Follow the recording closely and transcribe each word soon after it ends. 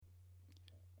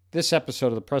This episode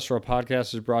of the Press Row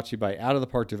Podcast is brought to you by Out of the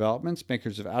Park Developments,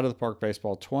 makers of Out of the Park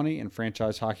Baseball 20 and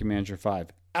Franchise Hockey Manager 5.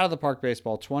 Out of the Park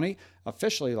Baseball 20,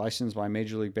 officially licensed by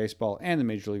Major League Baseball and the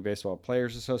Major League Baseball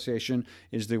Players Association,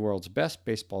 is the world's best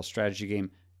baseball strategy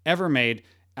game ever made.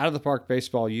 Out of the Park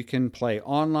Baseball, you can play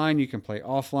online, you can play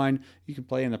offline, you can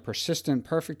play in the persistent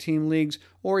perfect team leagues,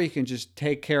 or you can just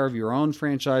take care of your own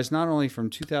franchise, not only from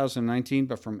 2019,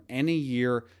 but from any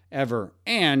year ever.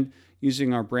 And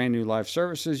using our brand new live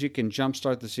services, you can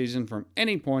jumpstart the season from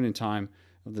any point in time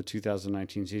of the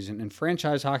 2019 season. And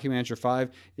Franchise Hockey Manager 5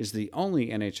 is the only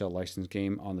NHL licensed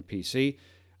game on the PC.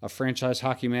 A Franchise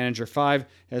Hockey Manager 5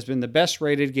 has been the best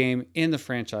rated game in the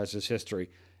franchise's history.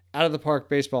 Out of the Park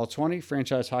Baseball 20,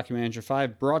 Franchise Hockey Manager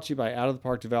 5, brought to you by Out of the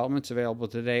Park Developments, available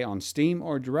today on Steam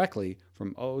or directly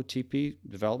from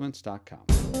ootpdevelopments.com.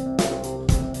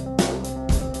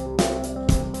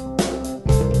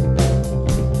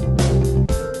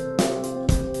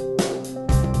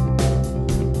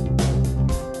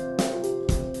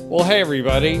 Well, hey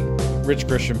everybody, Rich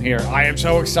Grisham here. I am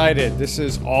so excited. This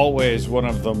is always one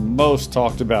of the most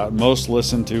talked about, most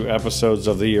listened to episodes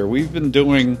of the year. We've been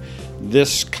doing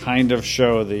this kind of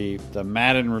show, the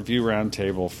Madden Review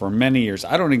Roundtable, for many years.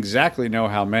 I don't exactly know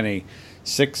how many,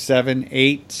 6, 7,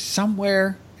 8,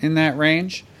 somewhere in that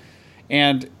range.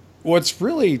 And what's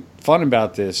really fun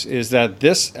about this is that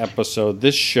this episode,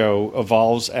 this show,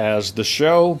 evolves as the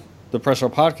show, the Press Row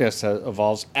Podcast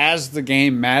evolves, as the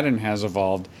game Madden has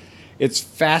evolved. It's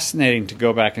fascinating to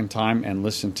go back in time and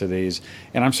listen to these.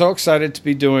 And I'm so excited to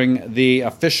be doing the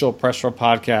official Press Row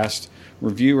Podcast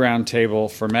Review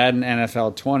Roundtable for Madden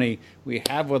NFL 20. We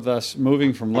have with us,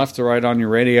 moving from left to right on your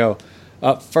radio,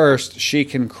 up first, she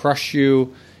can crush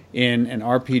you in an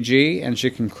RPG and she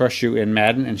can crush you in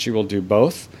Madden, and she will do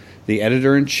both. The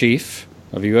editor-in-chief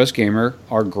of US Gamer,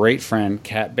 our great friend,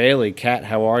 Kat Bailey. Kat,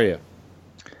 how are you?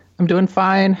 I'm doing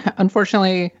fine.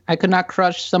 Unfortunately, I could not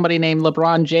crush somebody named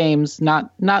LeBron James,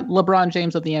 not LeBron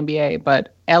James of the NBA,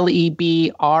 but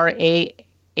LeBrahn,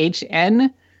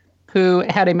 who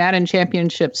had a Madden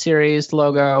Championship Series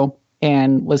logo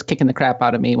and was kicking the crap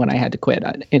out of me when I had to quit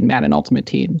in Madden Ultimate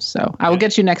Team. So I will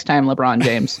get you next time, LeBron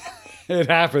James. It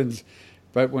happens.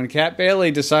 But when Kat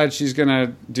Bailey decides she's going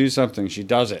to do something, she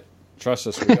does it. Trust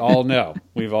us, we all know.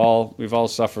 We've all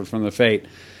suffered from the fate.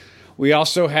 We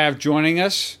also have joining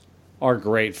us our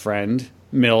great friend,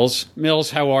 Mills.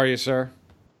 Mills, how are you, sir?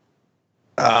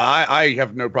 I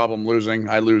have no problem losing.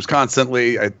 I lose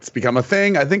constantly. It's become a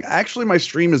thing. I think actually my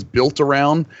stream is built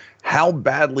around how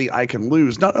badly I can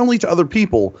lose, not only to other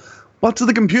people, but to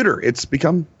the computer. It's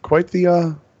become quite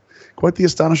the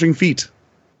astonishing feat.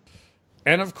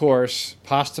 And of course,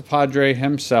 Pasta Padre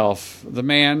himself, the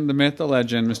man, the myth, the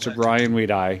legend, Mr. Bryan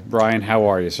Wiedey. Bryan, how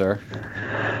are you, sir?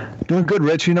 Doing good,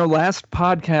 Rich. You know, last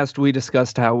podcast we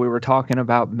discussed how we were talking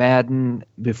about Madden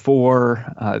before,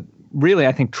 really,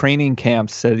 I think training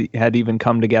camps had even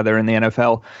come together in the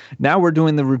NFL. Now we're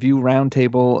doing the review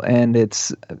roundtable, and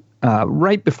it's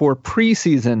right before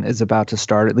preseason is about to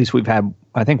start. At least we've had,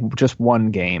 I think, just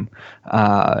one game,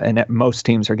 and most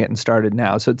teams are getting started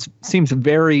now. So it seems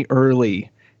very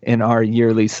early in our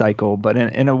yearly cycle, but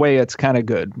in a way it's kind of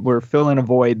good. We're filling a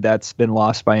void that's been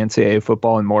lost by NCAA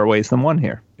football in more ways than one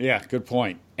here. Yeah, good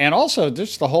point. And also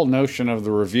just the whole notion of the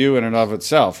review in and of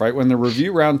itself, right? When the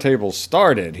review roundtable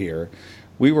started here,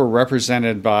 we were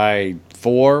represented by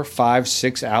 4, 5,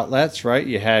 6 outlets, right?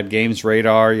 You had Games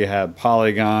Radar, you had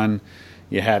Polygon,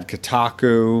 you had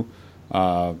Kotaku,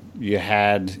 you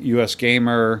had US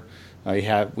Gamer,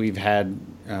 we've had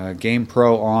Game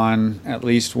Pro on at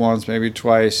least once, maybe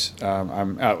twice.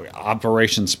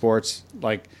 Operation Sports,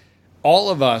 like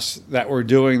all of us that were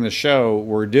doing the show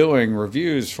were doing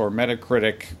reviews for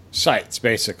Metacritic sites,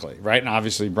 basically, right? And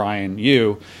obviously, Bryan,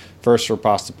 you first for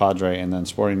Pasta Padre and then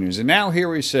Sporting News, and now here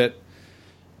we sit,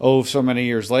 so many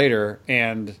years later,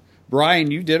 and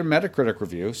Bryan, you did a Metacritic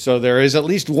review, so there is at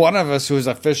least one of us who has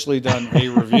officially done a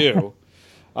review.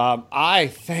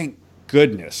 I, thank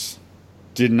goodness,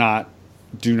 do not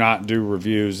do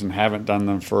reviews and haven't done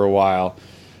them for a while.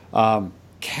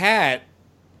 Kat,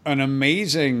 an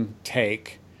amazing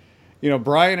take. You know,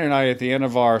 Bryan and I, at the end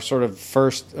of our sort of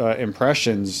first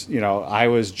impressions, you know, I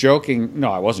was joking. No,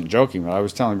 I wasn't joking, but I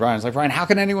was telling Bryan, I was like, Bryan, how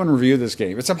can anyone review this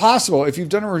game? It's impossible. If you've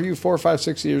done a review 4, 5,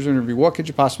 6 years in a review, what could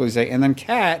you possibly say? And then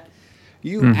Kat,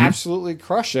 you absolutely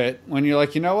crush it when you're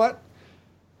like, you know what?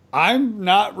 I'm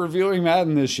not reviewing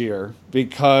Madden this year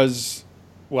because,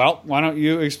 well, why don't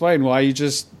you explain why you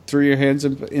just threw your hands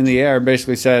in the air and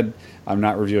basically said, I'm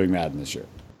not reviewing Madden this year?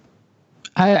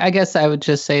 I guess I would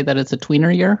just say that it's a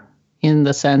tweener year in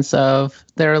the sense of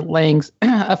they're laying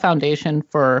a foundation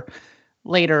for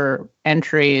later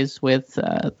entries with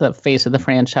the face of the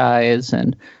franchise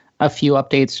and a few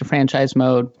updates to franchise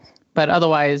mode. But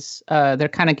otherwise, they're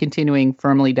kind of continuing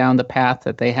firmly down the path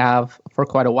that they have for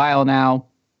quite a while now.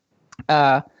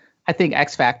 I think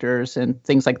X Factors and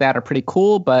things like that are pretty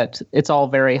cool, but it's all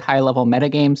very high-level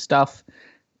metagame stuff.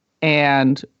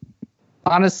 And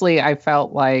honestly, I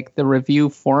felt like the review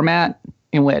format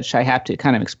in which I have to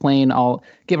kind of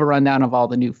give a rundown of all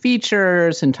the new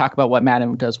features and talk about what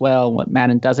Madden does well and what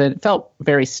Madden doesn't. It felt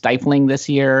very stifling this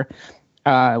year.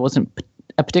 It wasn't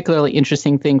a particularly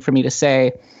interesting thing for me to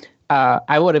say.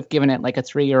 I would have given it like a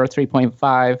 3 or a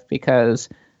 3.5 because,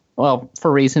 well,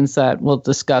 for reasons that we'll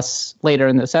discuss later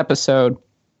in this episode.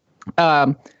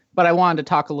 But I wanted to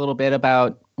talk a little bit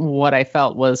about what I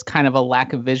felt was kind of a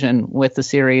lack of vision with the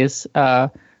series.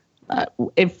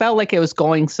 It felt like it was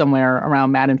going somewhere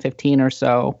around Madden 15 or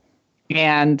so.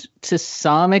 And to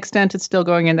some extent, it's still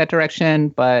going in that direction,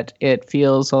 but it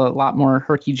feels a lot more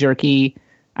herky-jerky.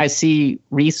 I see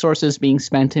resources being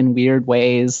spent in weird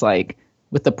ways, like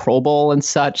with the Pro Bowl and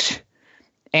such.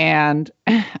 And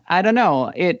I don't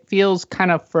know, it feels kind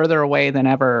of further away than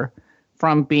ever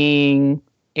from being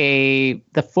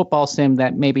the football sim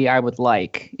that maybe I would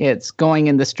like. It's going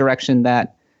in this direction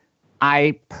that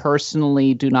I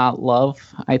personally do not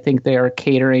love. I think they are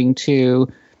catering to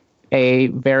a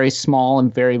very small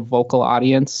and very vocal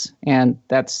audience, and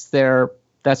that's their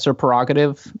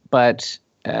prerogative. But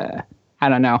I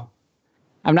don't know.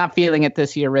 I'm not feeling it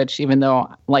this year, Rich, even though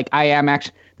like I am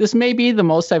actually. This may be the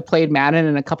most I've played Madden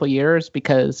in a couple years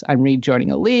because I'm rejoining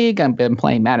a league. I've been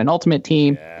playing Madden Ultimate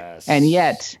Team. Yes. And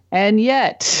yet. And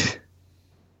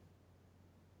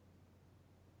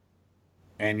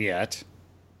yet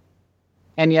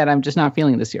I'm just not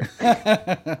feeling this year.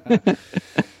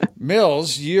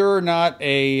 Mills, you're not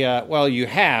well, you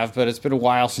have, but it's been a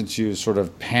while since you sort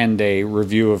of penned a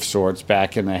review of sorts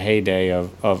back in the heyday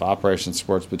of Operation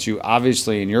Sports. But you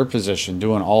obviously, in your position,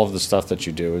 doing all of the stuff that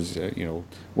you do is,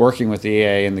 working with the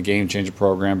EA and the Game Changer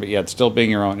program, but yet still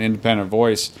being your own independent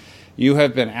voice. You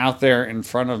have been out there in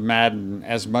front of Madden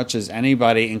as much as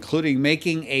anybody, including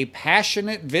making a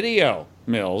passionate video,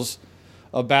 Mills,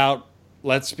 about,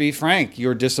 let's be frank,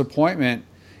 your disappointment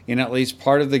in at least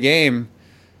part of the game.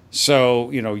 So,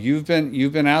 you've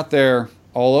been out there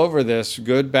all over this,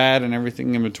 good, bad, and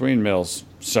everything in between, Mills.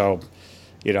 So,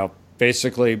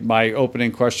 basically my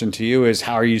opening question to you is,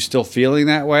 how are you still feeling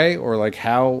that way? Or like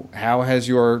how has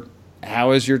your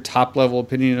top level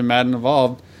opinion of Madden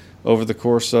evolved over the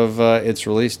course of its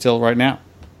release till right now?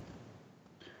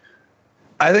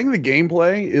 I think the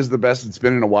gameplay is the best it's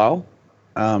been in a while.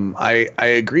 I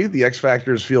agree the X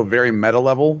Factors feel very meta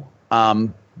level,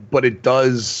 but it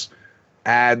does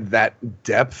add that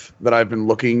depth that I've been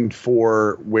looking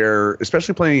for, where,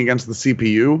 especially playing against the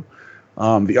CPU,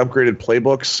 the upgraded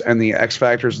playbooks and the X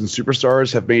Factors and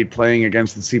Superstars have made playing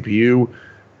against the CPU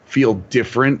feel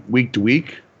different week to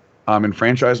week, in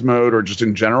franchise mode or just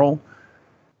in general.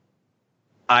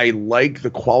 I like the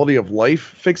quality of life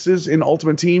fixes in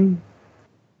Ultimate Team.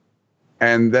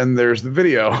 And then there's the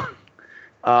video,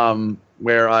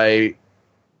 where I,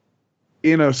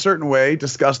 in a certain way,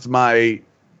 discussed my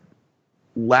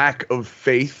lack of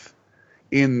faith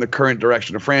in the current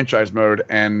direction of franchise mode,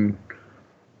 and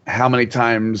how many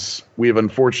times we have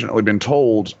unfortunately been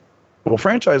told, well,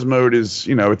 franchise mode is,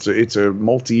 it's a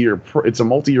multi-year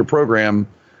program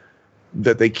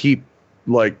that they keep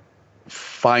like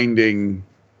finding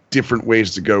different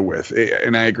ways to go with.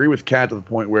 And I agree with Kat to the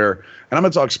point where, and I'm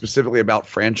going to talk specifically about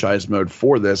franchise mode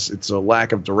for this, it's a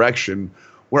lack of direction,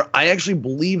 where I actually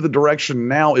believe the direction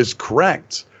now is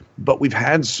correct. But we've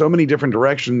had so many different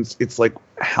directions. It's like,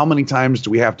 how many times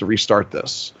do we have to restart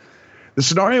this? The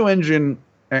scenario engine,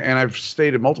 and I've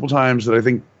stated multiple times that I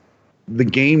think the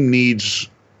game needs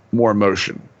more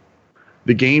emotion.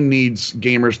 The game needs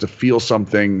gamers to feel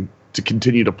something to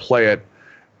continue to play it.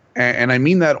 And I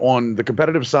mean that on the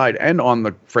competitive side and on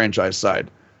the franchise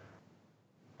side.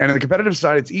 And on the competitive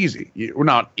side, it's easy. Well,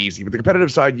 not easy, but the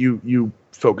competitive side, you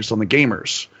focus on the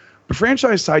gamers. The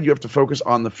franchise side, you have to focus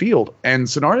on the field. And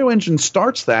Scenario Engine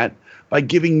starts that by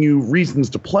giving you reasons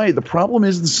to play. The problem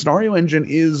is the Scenario Engine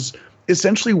is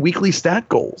essentially weekly stat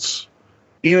goals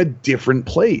in a different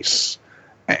place.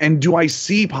 And do I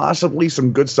see possibly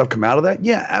some good stuff come out of that?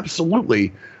 Yeah,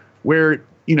 absolutely. Where,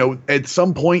 at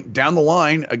some point down the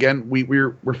line, again,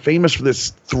 we're famous for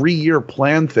this 3-year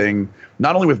plan thing,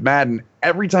 not only with Madden.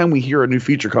 Every time we hear a new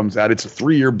feature comes out, it's a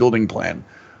 3-year building plan,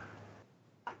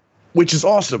 which is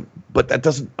awesome, but that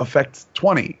doesn't affect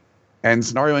 20. And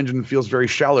Scenario Engine feels very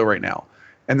shallow right now.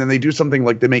 And then they do something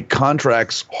like they make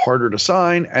contracts harder to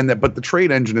sign, but the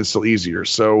trade engine is still easier.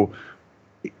 So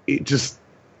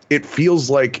it feels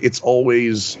like it's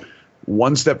always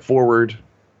one step forward,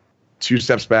 two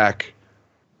steps back,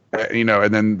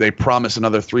 and then they promise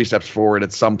another 3 steps forward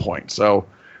at some point. So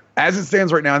as it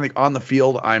stands right now, I think on the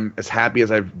field, I'm as happy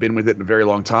as I've been with it in a very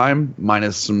long time,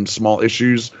 minus some small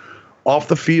issues. Off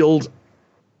the field,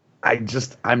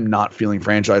 I'm not feeling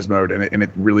franchise mode, and it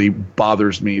really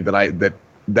bothers me that I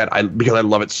because I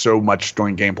love it so much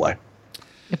during gameplay.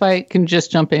 If I can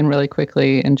just jump in really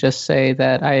quickly and just say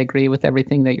that I agree with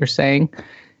everything that you're saying.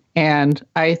 And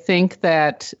I think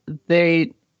that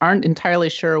they aren't entirely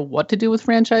sure what to do with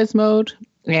franchise mode.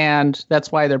 And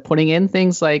that's why they're putting in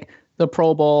things like the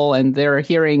Pro Bowl, and they're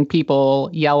hearing people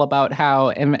yell about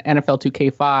how NFL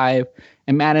 2K5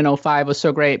 and Madden 05 was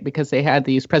so great because they had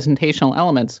these presentational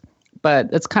elements. But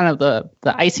it's kind of the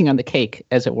icing on the cake,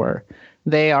 as it were.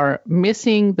 They are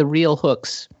missing the real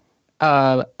hooks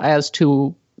as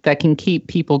to that can keep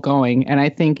people going. And I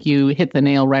think you hit the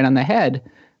nail right on the head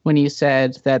when you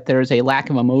said that there's a lack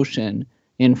of emotion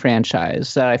in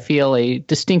franchise, that I feel a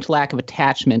distinct lack of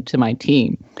attachment to my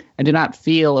team. I do not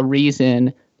feel a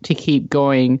reason to keep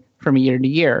going from year to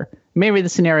year. Maybe the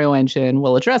scenario engine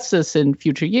will address this in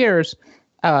future years.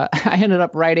 I ended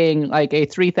up writing like a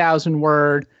 3,000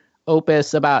 word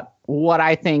opus about what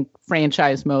I think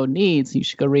franchise mode needs. You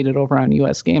should go read it over on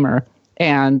US Gamer.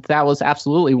 And that was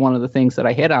absolutely one of the things that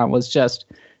I hit on, was just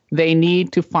they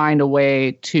need to find a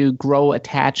way to grow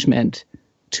attachment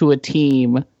to a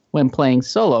team when playing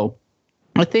solo.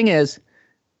 The thing is,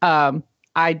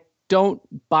 I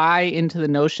don't buy into the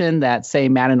notion that, say,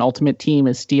 Madden Ultimate Team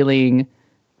is stealing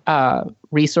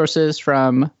resources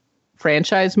from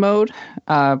franchise mode,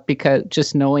 because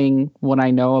just knowing what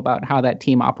I know about how that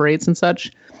team operates and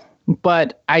such.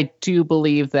 But I do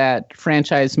believe that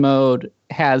franchise mode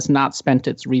has not spent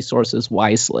its resources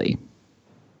wisely.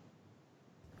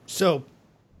 So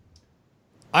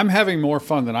I'm having more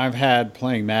fun than I've had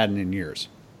playing Madden in years.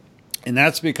 And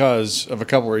that's because of a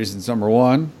couple of reasons. Number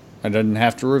one, I didn't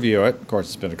have to review it. Of course,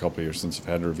 it's been a couple of years since I've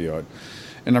had to review it.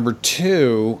 And number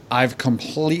two, I've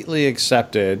completely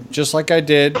accepted, just like I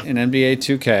did in NBA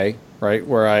 2K, right,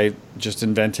 where I just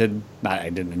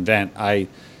I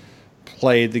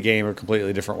played the game a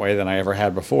completely different way than I ever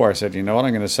had before. I said, you know what,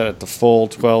 I'm going to set it to full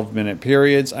 12-minute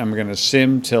periods. I'm going to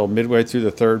sim till midway through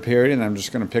the third period, and I'm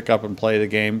just going to pick up and play the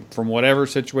game from whatever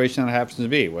situation it happens to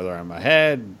be, whether I'm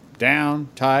ahead, down,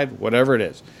 tied, whatever it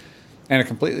is. And it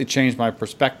completely changed my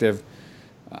perspective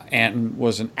and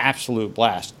was an absolute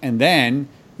blast. And then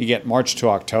you get March to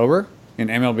October in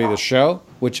MLB The Show,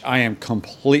 which I am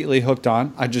completely hooked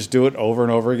on. I just do it over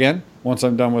and over again. Once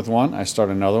I'm done with one, I start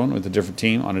another one with a different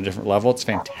team on a different level. It's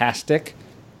fantastic.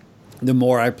 The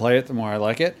more I play it, the more I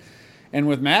like it. And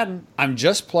with Madden, I'm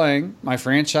just playing my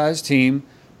franchise team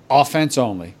offense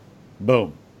only.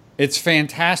 Boom. It's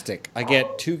fantastic. I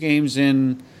get 2 games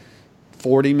in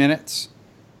 40 minutes.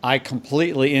 I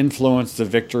completely influence the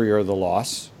victory or the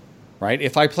loss, right?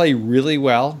 If I play really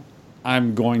well,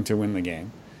 I'm going to win the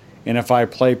game. And if I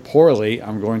play poorly,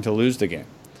 I'm going to lose the game.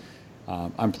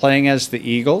 I'm playing as the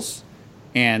Eagles,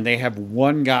 and they have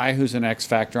one guy who's an X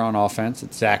factor on offense.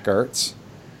 It's Zach Ertz.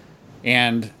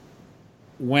 And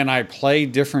when I play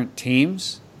different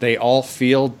teams, they all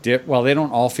feel they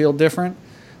don't all feel different,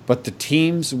 but the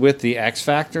teams with the X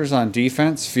factors on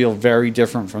defense feel very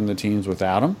different from the teams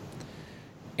without them.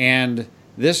 And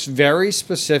this very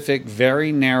specific,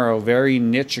 very narrow, very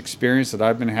niche experience that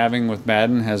I've been having with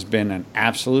Madden has been an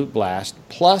absolute blast.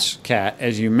 Plus, Kat,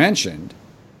 as you mentioned,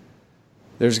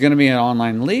 there's going to be an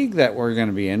online league that we're going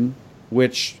to be in,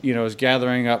 which, is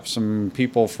gathering up some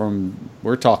people from,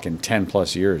 we're talking 10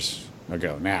 plus years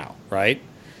ago now, right?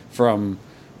 From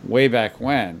way back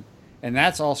when. And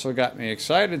that's also got me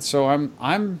excited. So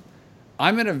I'm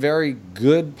in a very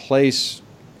good place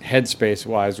headspace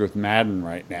wise with Madden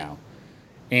right now.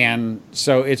 And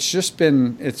so it's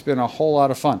been a whole lot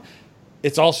of fun.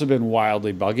 It's also been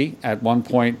wildly buggy. At one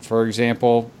point, for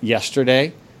example,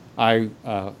 yesterday, I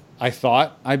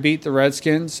thought I beat the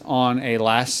Redskins on a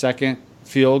last-second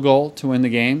field goal to win the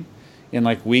game in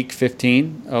like week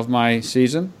 15 of my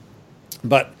season.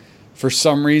 But for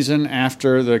some reason,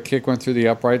 after the kick went through the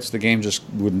uprights, the game just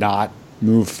would not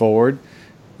move forward.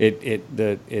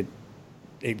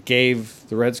 It gave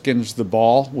the Redskins the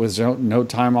ball with no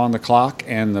time on the clock,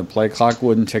 and the play clock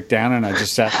wouldn't tick down, and I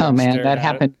just sat there. Oh, man, that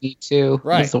happened to me, too.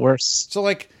 Right. It was the worst.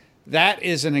 So, that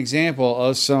is an example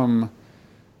of some,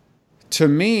 to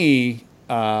me,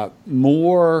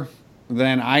 more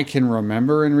than I can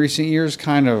remember in recent years,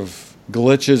 kind of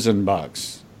glitches and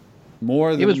bugs.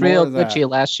 More than it was more real of that. glitchy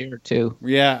last year too.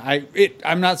 Yeah,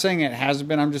 I'm not saying it hasn't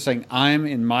been. I'm just saying I'm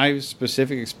in my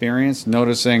specific experience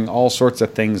noticing all sorts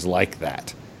of things like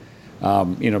that.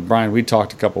 Brian, we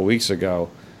talked a couple weeks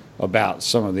ago about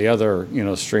some of the other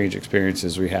strange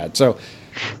experiences we had. So,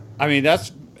 I mean,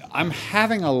 I'm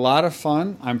having a lot of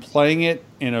fun. I'm playing it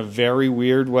in a very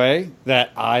weird way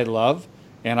that I love.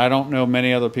 And I don't know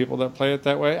many other people that play it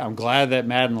that way. I'm glad that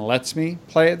Madden lets me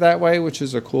play it that way, which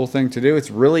is a cool thing to do.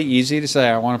 It's really easy to say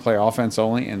I want to play offense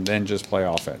only and then just play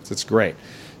offense. It's great.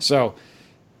 So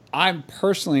I'm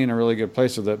personally in a really good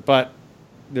place with it, but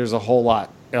there's a whole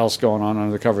lot else going on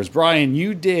under the covers. Bryan,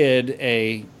 you did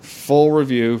a full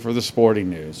review for the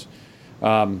Sporting News.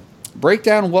 Break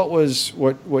down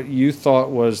what you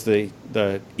thought was the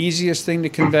easiest thing to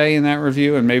convey in that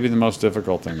review and maybe the most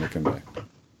difficult thing to convey.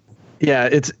 Yeah,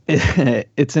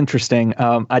 it's interesting.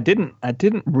 I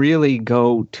didn't really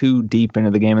go too deep into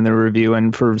the game in the review,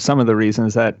 and for some of the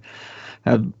reasons that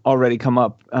have already come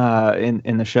up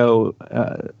in the show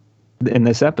in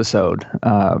this episode.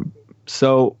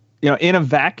 So in a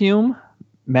vacuum,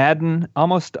 Madden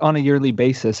almost on a yearly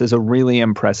basis is a really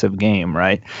impressive game,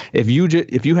 right? If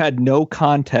you had no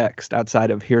context outside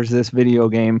of here's this video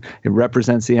game, it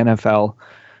represents the NFL.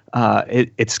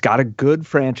 It's got a good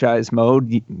franchise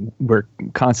mode. We're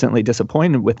constantly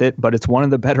disappointed with it, but it's one of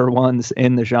the better ones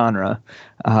in the genre.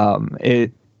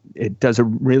 It does a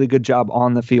really good job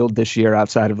on the field this year,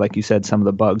 outside of, like you said, some of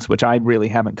the bugs, which I really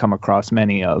haven't come across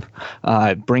many of.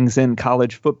 It brings in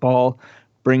college football,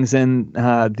 brings in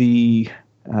the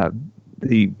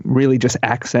really just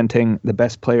accenting the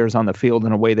best players on the field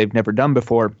in a way they've never done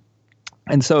before.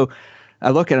 And so I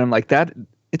look at them like that.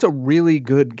 It's a really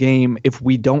good game if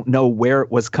we don't know where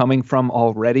it was coming from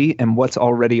already and what's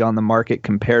already on the market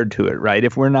compared to it, right?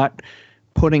 If we're not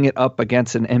putting it up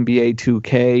against an NBA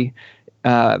 2K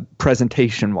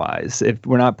presentation-wise, if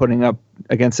we're not putting up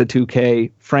against a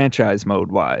 2K franchise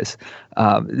mode-wise,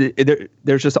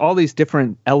 there's just all these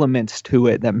different elements to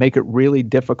it that make it really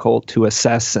difficult to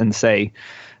assess and say,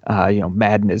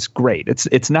 Madden is great.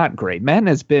 It's not great. Madden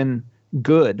has been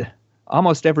good.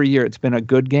 Almost every year it's been a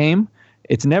good game.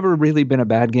 It's never really been a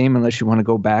bad game unless you want to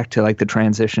go back to like the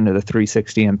transition to the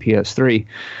 360 and PS3.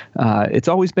 It's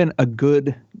always been a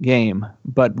good game,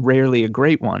 but rarely a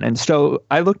great one. And so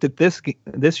I looked at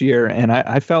this year and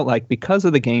I felt like because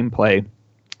of the gameplay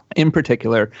in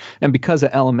particular, and because of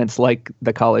elements like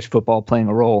the college football playing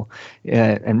a role,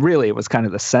 and really it was kind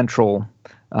of the central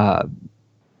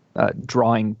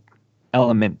drawing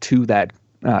element to that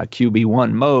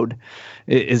QB1 mode,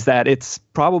 is that it's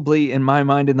probably, in my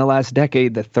mind, in the last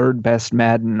decade, the third best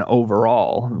Madden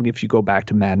overall, if you go back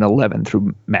to Madden 11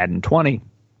 through Madden 20.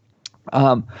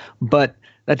 But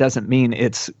that doesn't mean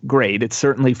it's great. It's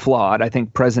certainly flawed, I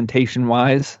think,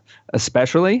 presentation-wise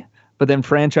especially. But then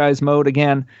franchise mode,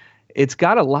 again, it's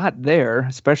got a lot there,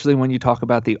 especially when you talk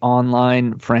about the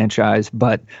online franchise,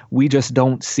 but we just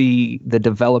don't see the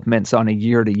developments on a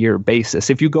year-to-year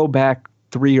basis. If you go back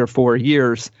 3 or 4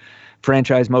 years,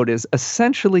 franchise mode is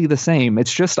essentially the same.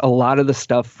 It's just a lot of the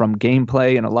stuff from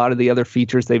gameplay and a lot of the other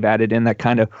features they've added in that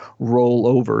kind of roll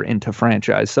over into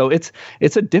franchise. So it's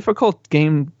a difficult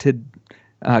game to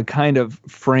kind of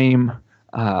frame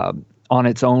on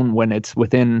its own when it's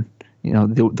within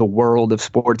the world of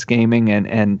sports gaming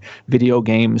and video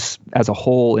games as a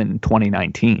whole in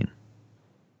 2019.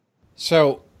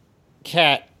 So,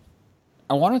 Kat,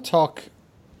 I want to talk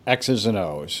X's and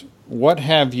O's. What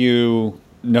have you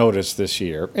noticed this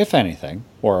year, if anything,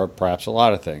 or perhaps a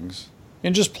lot of things,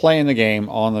 in just playing the game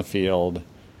on the field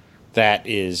that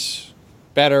is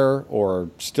better or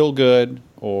still good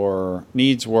or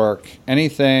needs work?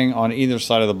 Anything on either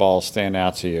side of the ball stand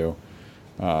out to you,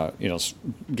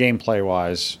 gameplay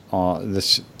wise,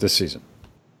 this season?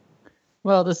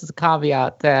 Well, this is a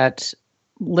caveat that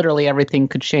literally everything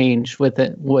could change with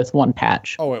one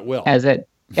patch. Oh, it will, as it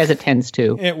tends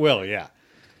to. It will, yeah.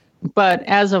 But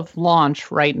as of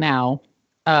launch right now,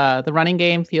 the running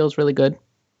game feels really good.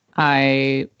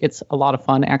 It's a lot of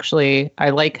fun, actually.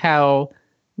 I like how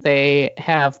they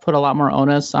have put a lot more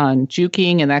onus on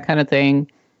juking and that kind of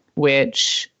thing,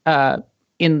 which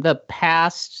in the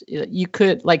past, you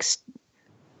could, like,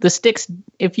 the sticks,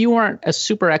 if you weren't a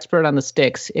super expert on the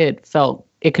sticks, it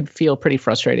could feel pretty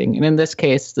frustrating. And in this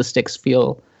case, the sticks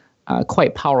feel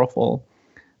quite powerful.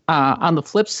 On the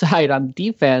flip side, on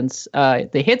defense,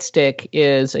 the hit stick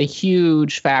is a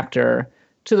huge factor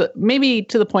maybe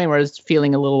to the point where it's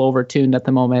feeling a little overtuned at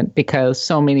the moment because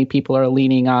so many people are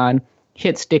leaning on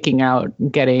hit sticking out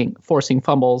and forcing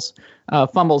fumbles.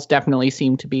 Fumbles definitely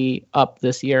seem to be up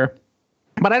this year,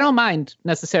 but I don't mind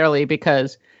necessarily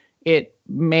because it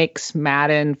makes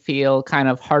Madden feel kind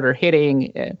of harder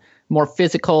hitting, more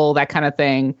physical, that kind of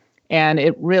thing. And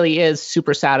it really is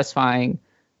super satisfying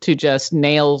to just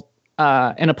nail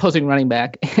an opposing running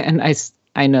back. And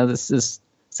I know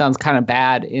sounds kind of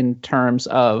bad in terms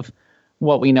of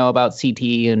what we know about CT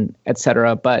and et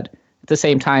cetera, but at the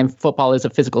same time, football is a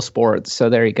physical sport. So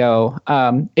there you go.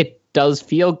 It does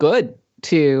feel good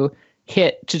to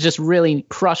just really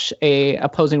crush a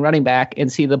opposing running back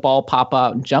and see the ball pop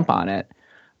out and jump on it.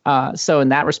 So in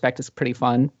that respect, it's pretty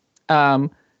fun.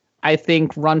 I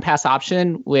think run pass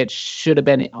option, which should have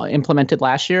been implemented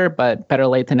last year, but better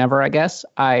late than never, I guess.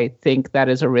 I think that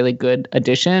is a really good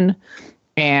addition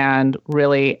and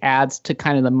really adds to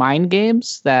kind of the mind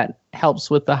games that helps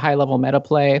with the high level meta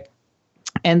play.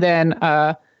 And then,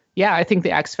 I think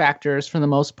the X factors for the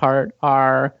most part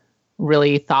are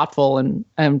really thoughtful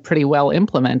and pretty well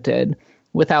implemented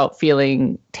without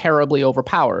feeling terribly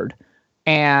overpowered.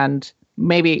 And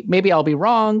maybe I'll be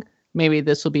wrong. Maybe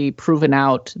this will be proven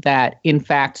out that, in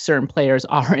fact, certain players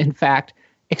are, in fact,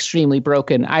 extremely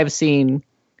broken. I've seen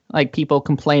like people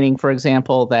complaining, for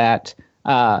example, that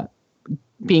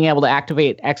being able to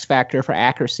activate X Factor for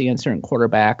accuracy on certain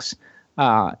quarterbacks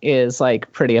is like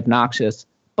pretty obnoxious.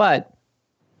 But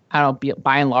I don't know,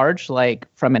 by and large, like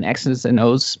from an X's and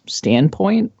O's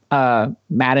standpoint,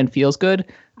 Madden feels good.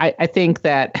 I think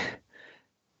that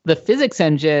the physics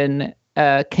engine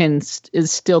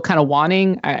is still kind of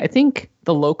wanting. I think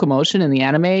the locomotion and the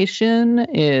animation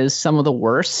is some of the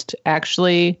worst,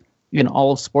 actually, in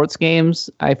all of sports games.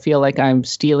 I feel like I'm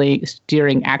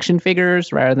steering action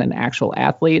figures rather than actual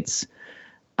athletes.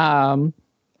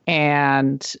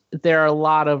 And there are a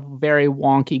lot of very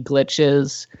wonky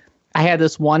glitches. I had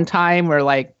this one time where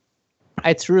like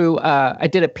I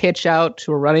did a pitch out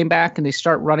to a running back and they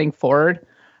start running forward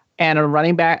and a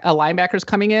linebacker's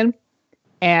coming in.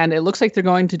 And it looks like they're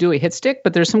going to do a hit stick,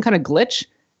 but there's some kind of glitch,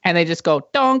 and they just go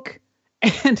donk,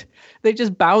 and they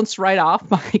just bounce right off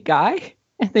my guy,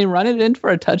 and they run it in for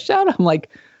a touchdown. I'm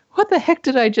like, what the heck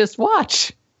did I just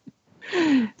watch?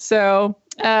 So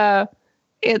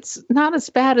it's not as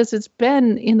bad as it's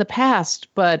been in the past,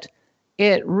 but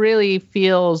it really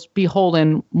feels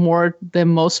beholden more than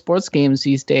most sports games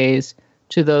these days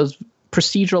to those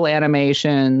procedural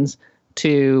animations,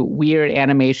 to weird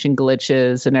animation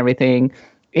glitches and everything.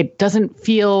 It doesn't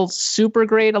feel super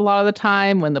great a lot of the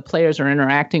time when the players are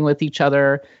interacting with each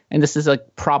other. And this is a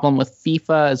problem with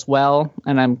FIFA as well.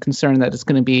 And I'm concerned that it's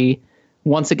going to be,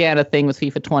 once again, a thing with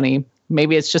FIFA 20.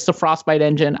 Maybe it's just a Frostbite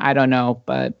engine. I don't know.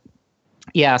 But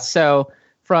yeah, so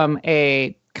from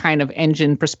a kind of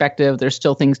engine perspective, there's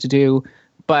still things to do.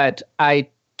 But I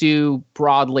do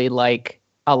broadly like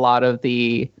a lot of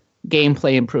the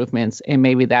gameplay improvements. And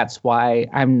maybe that's why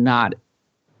I'm not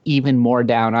even more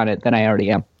down on it than I already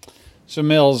am. So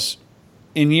Mills,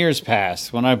 in years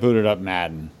past, when I booted up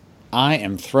Madden, I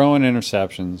am throwing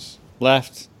interceptions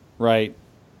left, right,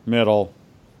 middle,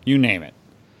 you name it.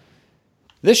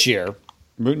 This year,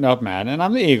 booting up Madden, and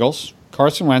I'm the Eagles.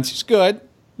 Carson Wentz, he's good,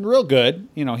 real good.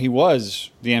 You know, he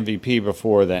was the MVP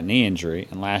before that knee injury,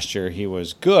 and last year he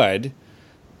was good,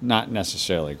 not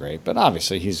necessarily great, but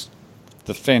obviously he's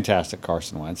the fantastic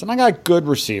Carson Wentz. And I got good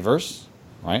receivers.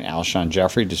 Right, Alshon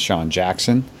Jeffrey, Deshaun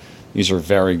Jackson. These are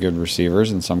very good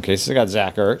receivers in some cases. I got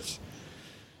Zach Ertz,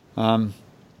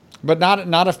 but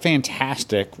not a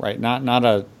fantastic, right? Not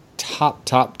a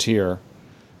top tier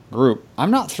group. I'm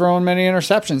not throwing many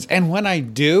interceptions, and when I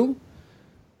do,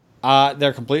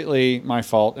 they're completely my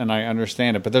fault, and I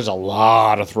understand it. But there's a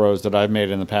lot of throws that I've made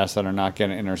in the past that are not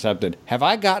getting intercepted. Have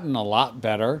I gotten a lot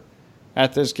better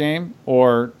at this game,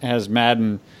 or has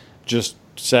Madden just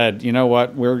said, you know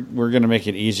what, we're going to make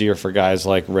it easier for guys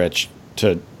like Rich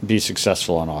to be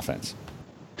successful on offense?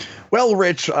 Well,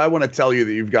 Rich, I want to tell you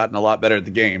that you've gotten a lot better at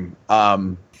the game.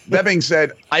 That being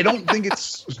said, I don't think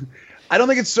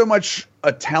it's so much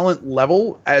a talent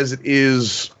level as it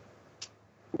is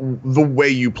the way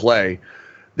you play.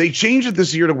 They changed it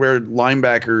this year to where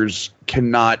linebackers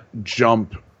cannot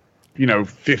jump,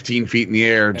 15 feet in the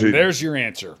air. And there's your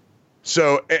answer.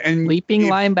 So, and leaping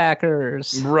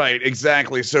linebackers. Right,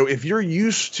 exactly. So if you're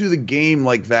used to the game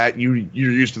like that, you're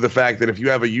used to the fact that if you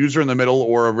have a user in the middle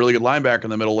or a really good linebacker in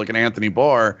the middle, like an Anthony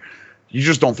Barr, you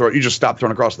just don't throw it. You just stop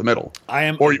throwing across the middle.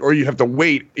 Or you have to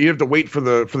wait. You have to wait for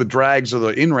the drags or the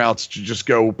in routes to just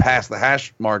go past the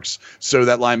hash marks so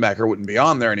that linebacker wouldn't be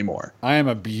on there anymore. I am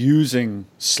abusing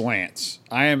slants.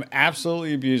 I am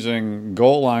absolutely abusing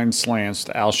goal line slants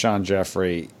to Alshon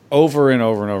Jeffrey over and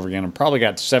over and over again. I've probably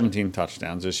got 17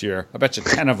 touchdowns this year. I bet you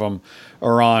 10 of them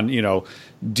are on,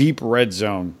 deep red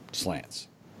zone slants.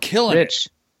 Killing Rich,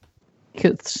 it.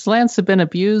 Slants have been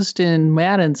abused in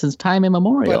Madden since time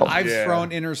immemorial. But I've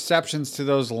thrown interceptions to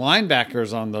those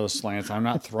linebackers on those slants. I'm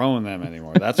not throwing them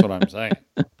anymore. That's what I'm saying.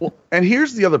 Well, and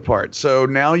here's the other part. So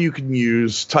now you can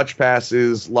use touch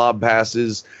passes, lob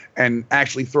passes, and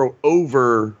actually throw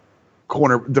over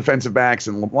corner defensive backs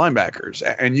and linebackers.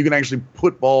 And you can actually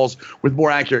put balls with more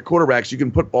accurate quarterbacks. You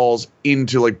can put balls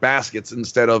into like baskets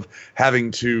instead of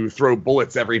having to throw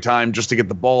bullets every time just to get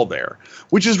the ball there,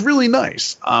 which is really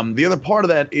nice. The other part of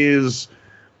that is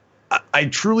I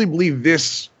truly believe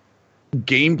this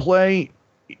gameplay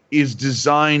is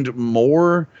designed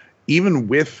more, even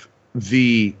with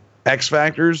the X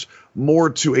factors, more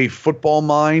to a football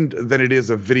mind than it is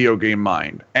a video game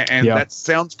mind. And that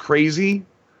sounds crazy,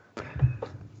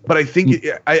 but I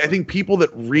think people that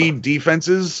read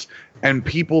defenses and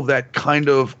people that kind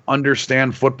of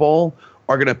understand football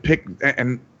are going to pick,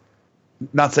 and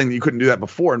not saying that you couldn't do that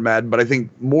before in Madden, but I think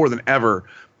more than ever,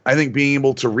 I think being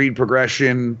able to read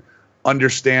progression,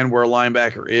 understand where a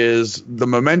linebacker is, the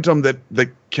momentum that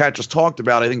Kat just talked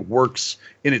about, I think works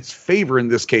in its favor in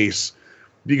this case,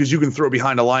 because you can throw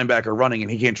behind a linebacker running and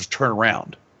he can't just turn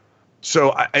around.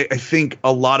 So I think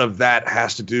a lot of that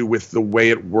has to do with the way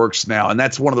it works now. And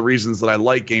that's one of the reasons that I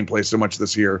like gameplay so much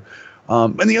this year.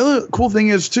 And the other cool thing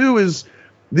is this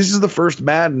is the first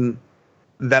Madden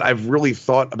that I've really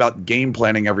thought about game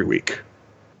planning every week.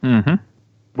 Mm-hmm.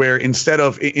 Where instead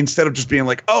of just being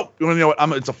like, oh, you know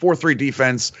what, it's a 4-3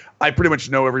 defense, I pretty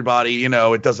much know everybody,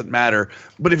 it doesn't matter.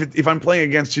 But if I'm playing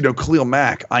against, Khalil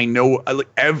Mack, I know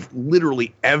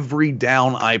literally every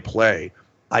down I play,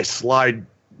 I slide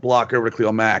block over to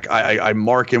Khalil Mack. I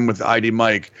mark him with ID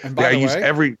Mike. And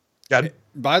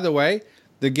by the way,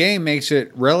 the game makes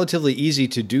it relatively easy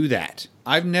to do that.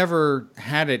 I've never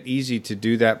had it easy to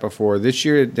do that before. This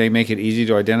year, they make it easy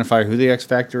to identify who the X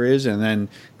Factor is and then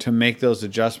to make those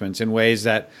adjustments in ways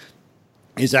that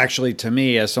is actually, to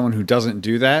me, as someone who doesn't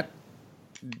do that,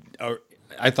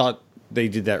 I thought they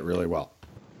did that really well.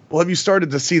 Well, have you started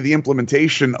to see the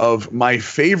implementation of my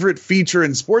favorite feature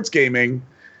in sports gaming?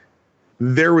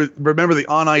 Remember, the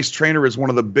on-ice trainer is one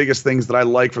of the biggest things that I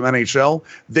like from NHL.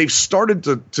 They've started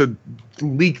to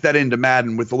leak that into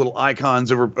Madden with the little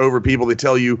icons over people. They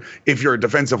tell you if you're a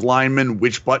defensive lineman,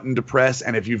 which button to press,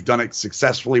 and if you've done it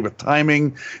successfully with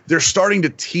timing. They're starting to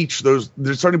teach those.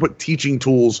 They're starting to put teaching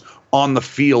tools on the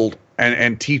field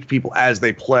and teach people as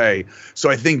they play.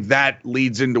 So I think that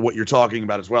leads into what you're talking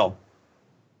about as well.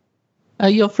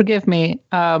 You'll forgive me.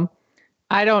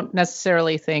 I don't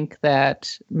necessarily think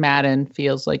that Madden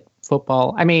feels like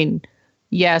football. I mean,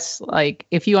 yes, like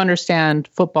if you understand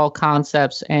football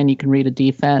concepts and you can read a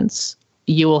defense,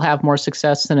 you will have more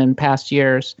success than in past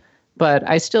years. But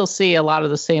I still see a lot of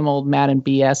the same old Madden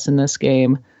BS in this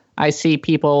game. I see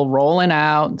people rolling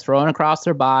out and throwing across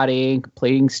their body,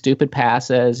 completing stupid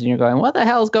passes, and you're going, what the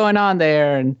hell's going on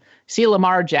there? And see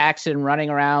Lamar Jackson running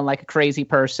around like a crazy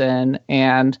person.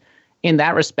 And in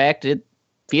that respect, it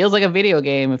feels like a video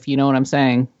game, if you know what I'm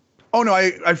saying. Oh, no,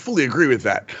 I fully agree with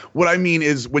that. What I mean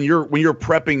is when you're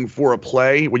prepping for a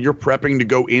play, when you're prepping to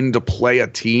go in to play a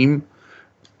team,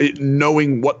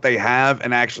 knowing what they have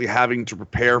and actually having to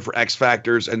prepare for X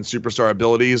factors and superstar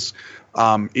abilities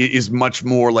is much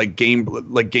more like game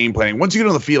planning. Once you get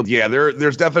on the field,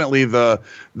 there's definitely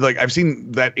I've seen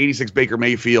that 86 Baker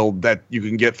Mayfield that you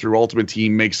can get through Ultimate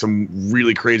Team make some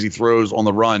really crazy throws on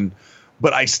the run,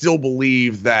 but I still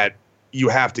believe that you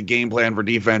have to game plan for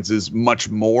defenses much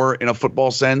more in a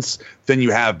football sense than you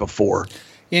have before.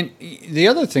 And the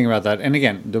other thing about that, and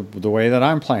again, the way that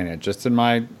I'm playing it, just in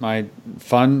my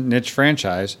fun niche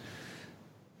franchise,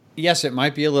 yes, it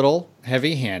might be a little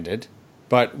heavy-handed,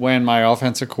 but when my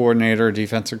offensive coordinator,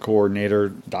 defensive coordinator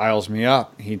dials me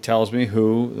up, he tells me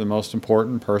who the most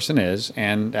important person is,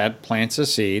 and that plants a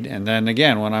seed. And then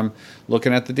again, when I'm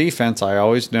looking at the defense, I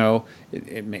always know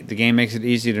the game makes it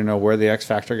easy to know where the X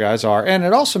Factor guys are. And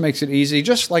it also makes it easy,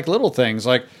 just like little things,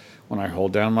 like when I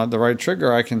hold down the right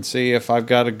trigger, I can see if I've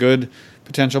got a good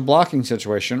potential blocking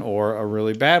situation or a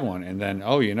really bad one. And then,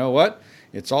 oh, you know what?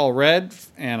 It's all red,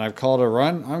 and I've called a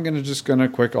run. I'm just going to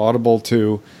quick audible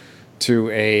to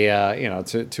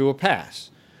a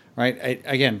pass, right?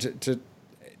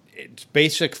 It's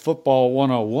basic football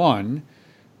 101,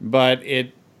 but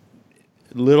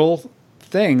little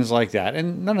things like that,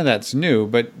 and none of that's new,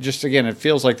 but just again, it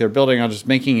feels like they're building on just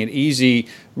making it easy.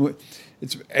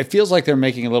 It feels like they're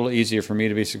making it a little easier for me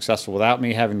to be successful without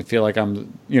me having to feel like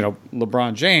I'm,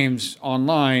 LeBron James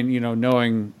online,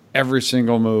 knowing every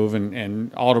single move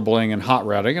and audibling and hot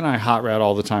routing. And I hot route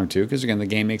all the time too, because again, the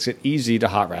game makes it easy to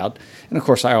hot route. And of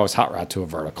course, I always hot route to a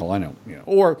vertical. I know,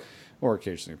 or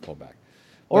occasionally pull back.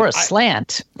 Or a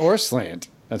slant. Or a slant.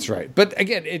 That's right. But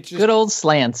again, it's just good old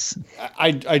slants.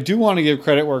 I do want to give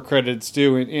credit where credit's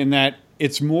due in that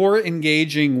it's more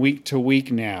engaging week to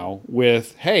week now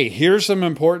with, hey, here's some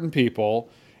important people,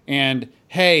 and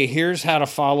hey, here's how to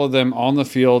follow them on the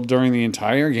field during the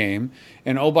entire game.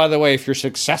 And oh, by the way, if you're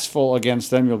successful against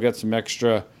them, you'll get some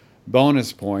extra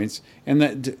bonus points. And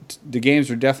the games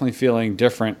are definitely feeling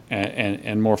different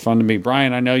and more fun to me.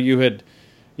 Bryan, I know you had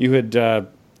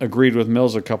agreed with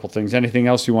Mills a couple things. Anything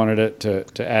else you wanted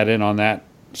to add in on that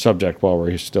subject while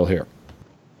we're still here?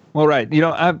 Well, right.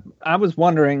 I was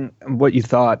wondering what you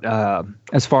thought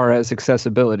as far as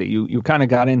accessibility. You kind of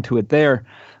got into it there,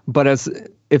 but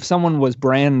if someone was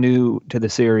brand new to the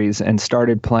series and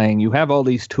started playing, you have all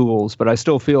these tools, but I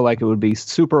still feel like it would be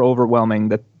super overwhelming.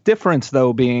 The difference,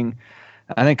 though, being,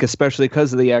 I think, especially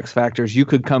because of the X factors, you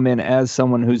could come in as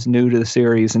someone who's new to the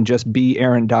series and just be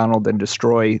Aaron Donald and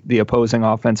destroy the opposing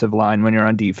offensive line when you're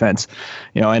on defense.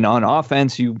 And on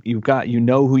offense, you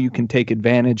know who you can take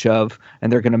advantage of, and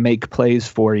they're going to make plays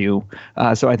for you.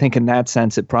 So I think in that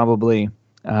sense, it probably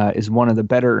is one of the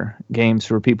better games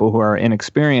for people who are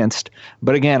inexperienced.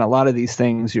 But again, a lot of these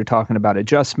things you're talking about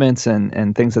adjustments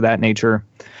and things of that nature.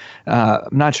 I'm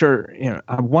not sure.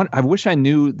 I wish I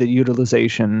knew the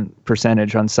utilization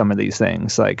percentage on some of these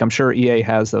things. Like, I'm sure EA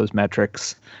has those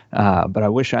metrics, but I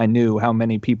wish I knew how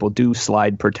many people do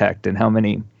slide protect and how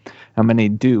many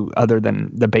do, other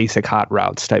than the basic hot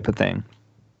routes type of thing.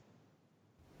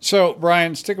 So,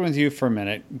 Bryan, sticking with you for a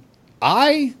minute,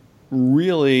 I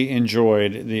really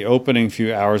enjoyed the opening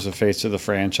few hours of Face of the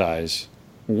Franchise.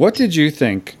 What did you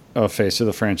think of Face of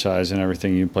the Franchise and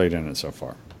everything you played in it so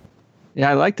far? Yeah,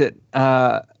 I liked it.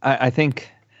 I think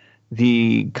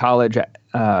the college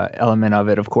element of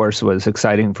it, of course, was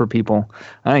exciting for people.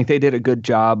 I think they did a good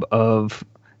job of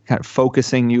kind of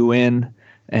focusing you in.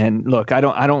 And look, I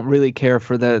don't really care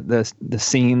for the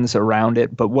scenes around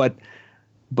it, but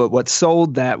what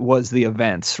sold that was the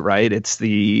events, right? It's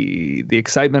the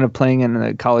excitement of playing in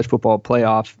the college football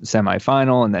playoff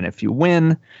semifinal, and then if you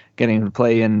win, getting to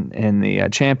play in the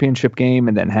championship game,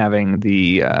 and then having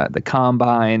the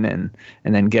combine, and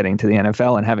then getting to the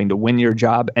NFL and having to win your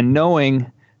job, and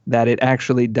knowing that it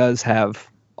actually does have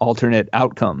alternate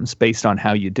outcomes based on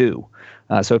how you do.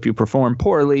 So if you perform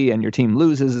poorly and your team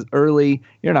loses early,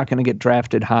 you're not going to get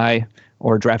drafted high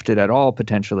or drafted at all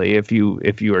potentially. If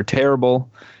you are terrible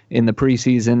in the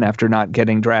preseason after not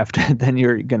getting drafted, then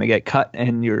you're going to get cut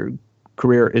and your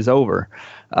career is over.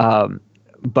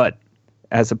 But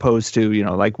as opposed to,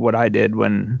 like what I did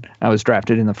when I was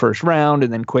drafted in the first round,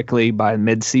 and then quickly by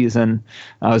mid-season,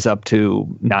 I was up to,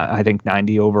 I think,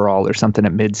 90 overall or something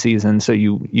at mid-season. So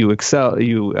you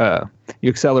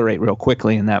accelerate real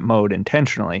quickly in that mode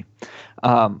intentionally.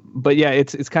 But yeah,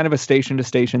 it's kind of a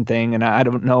station-to-station thing, and I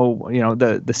don't know,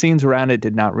 the scenes around it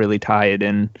did not really tie it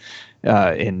in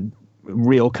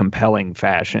real compelling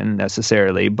fashion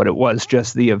necessarily, but it was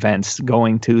just the events,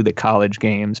 going to the college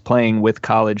games, playing with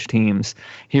college teams,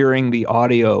 hearing the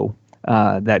audio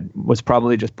that was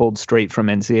probably just pulled straight from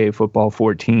NCAA Football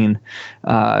 14.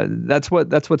 That's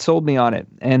what sold me on it.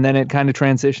 And then it kind of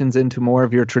transitions into more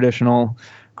of your traditional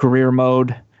career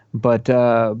mode, but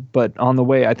on the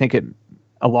way, I think it,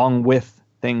 along with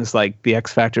things like the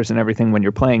X factors and everything when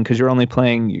you're playing, because you're only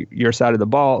playing your side of the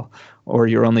ball, or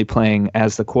you're only playing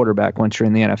as the quarterback once you're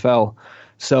in the NFL.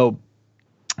 So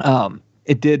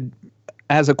it did,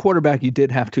 as a quarterback, you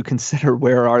did have to consider,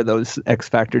 where are those X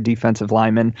factor defensive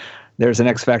linemen? There's an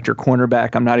X factor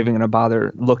cornerback. I'm not even going to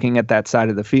bother looking at that side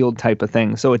of the field type of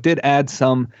thing. So it did add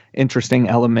some interesting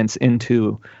elements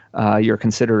into your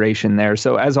consideration there.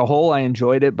 So as a whole, I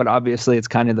enjoyed it, but obviously it's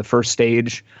kind of the first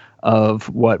stage of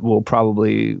what will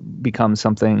probably become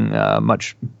something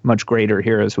much, much greater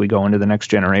here as we go into the next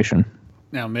generation.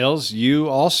 Now, Mills, you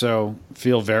also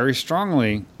feel very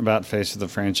strongly about Face of the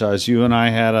Franchise. You and I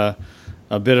had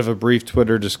a bit of a brief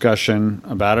Twitter discussion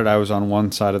about it. I was on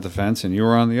one side of the fence and you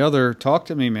were on the other. Talk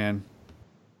to me, man.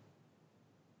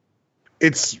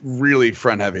 It's really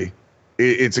front heavy.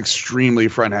 It's extremely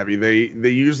front heavy. They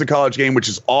use the college game, which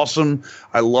is awesome.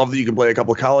 I love that you can play a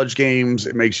couple of college games.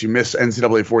 It makes you miss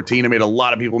NCAA 14. It made a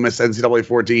lot of people miss NCAA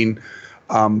 14.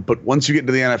 But once you get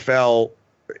into the NFL,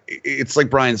 it's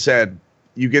like Bryan said,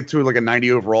 you get to like a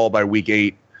 90 overall by week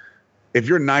 8. If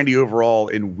you're 90 overall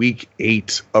in week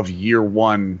 8 of year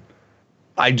 1,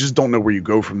 I just don't know where you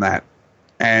go from that.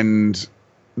 And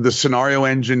the scenario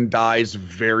engine dies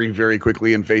very, very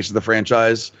quickly in Face of the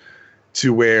Franchise,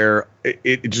 to where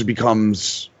it just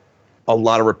becomes a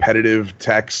lot of repetitive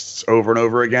texts over and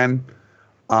over again.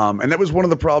 And that was one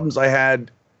of the problems I had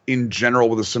in general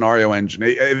with the scenario engine,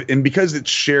 and because it's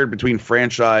shared between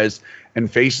franchise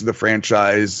and face of the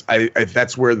franchise, I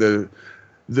that's where the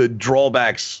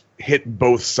drawbacks hit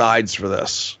both sides for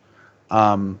this.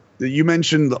 You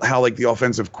mentioned how like the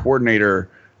offensive coordinator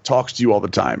talks to you all the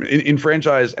time in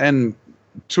franchise and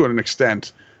to an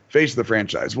extent face of the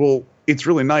franchise. Well, it's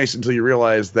really nice until you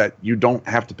realize that you don't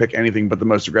have to pick anything but the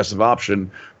most aggressive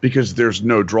option because there's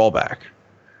no drawback.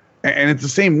 And it's the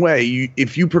same way.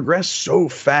 If you progress so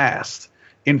fast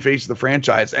in face of the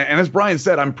franchise, and as Bryan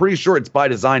said, I'm pretty sure it's by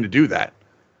design to do that.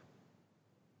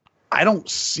 I don't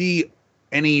see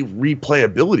any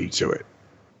replayability to it.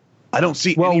 I don't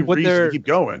see any reason to keep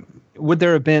going. Would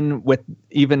there have been,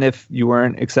 even if you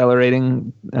weren't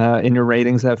accelerating in your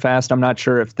ratings that fast? I'm not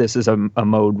sure if this is a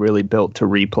mode really built to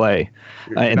replay,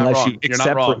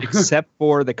 except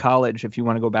for the college. If you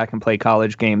want to go back and play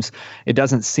college games, it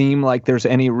doesn't seem like there's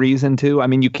any reason to. I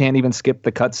mean, you can't even skip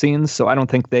the cutscenes, so I don't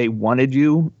think they wanted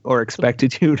you or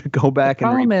expected you to go back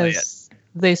and replay it.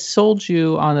 They sold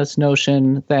you on this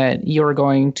notion that you're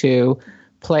going to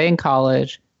play in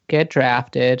college, get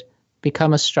drafted,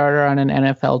 become a starter on an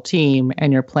NFL team,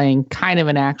 and you're playing kind of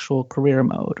an actual career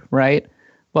mode, right?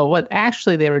 But what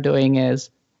actually they were doing is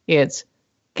it's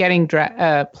getting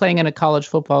playing in a college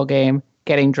football game,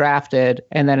 getting drafted,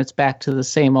 and then it's back to the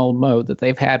same old mode that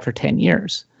they've had for 10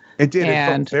 years. It did.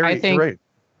 And it felt very great.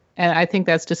 And I think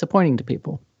that's disappointing to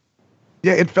people.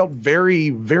 Yeah, it felt very,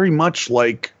 very much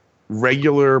like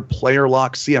regular player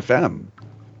lock CFM.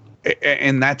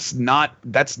 And that's not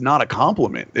a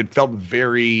compliment. It felt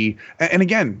very, and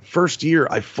again, first year,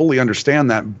 I fully understand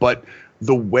that, but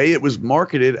the way it was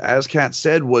marketed, as Kat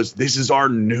said, was this is our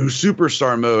new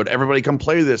superstar mode. Everybody come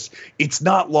play this. It's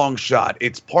not long shot.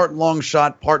 It's part long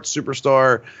shot, part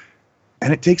superstar,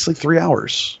 and it takes like 3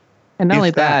 hours. And not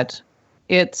only that,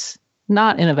 it's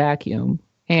not in a vacuum.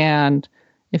 And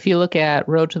if you look at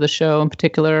Road to the Show in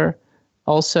particular,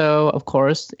 also, of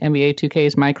course, NBA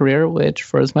 2K's My Career, which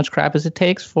for as much crap as it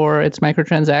takes for its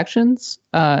microtransactions,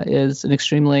 is an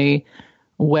extremely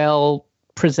well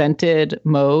presented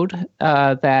mode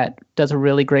that does a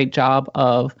really great job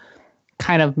of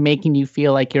kind of making you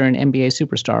feel like you're an NBA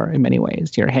superstar in many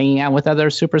ways. You're hanging out with other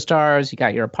superstars. You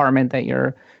got your apartment that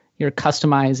you're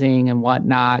customizing and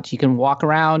whatnot. You can walk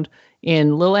around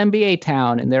in little NBA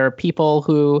town, and there are people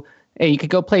who you could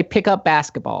go play pickup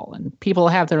basketball, and people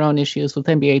have their own issues with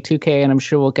NBA 2K, and I'm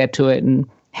sure we'll get to it and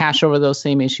hash over those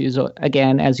same issues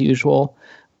again as usual.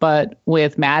 But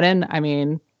with Madden, I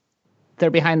mean, they're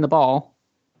behind the ball,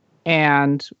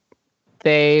 and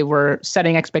they were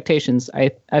setting expectations,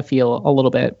 I feel, a little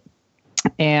bit.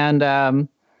 And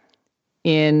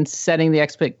in setting the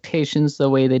expectations the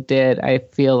way they did, I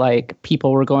feel like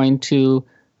people were going to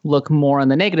look more on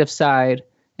the negative side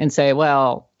and say,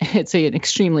 well, it's an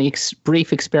extremely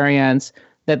brief experience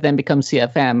that then becomes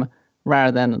CFM,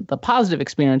 rather than the positive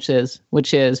experiences,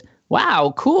 which is,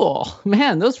 wow, cool.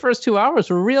 Man, those first 2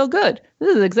 hours were real good.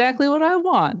 This is exactly what I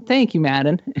want. Thank you,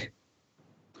 Madden.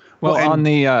 Well, on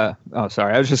the I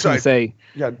was just going to say,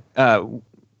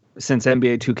 since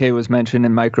NBA 2K was mentioned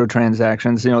in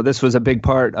microtransactions, this was a big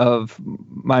part of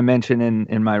my mention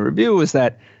in my review, was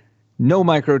that no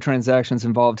microtransactions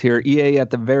involved here. EA,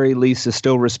 at the very least, is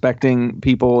still respecting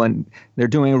people, and they're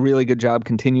doing a really good job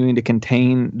continuing to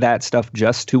contain that stuff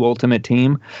just to Ultimate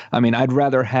Team. I mean, I'd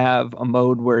rather have a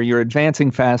mode where you're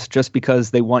advancing fast just because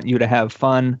they want you to have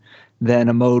fun than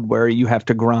a mode where you have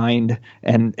to grind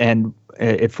and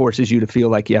it forces you to feel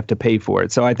like you have to pay for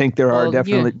it. So I think there are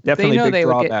definitely big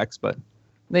drawbacks, but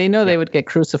they know they would get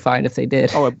crucified if they did.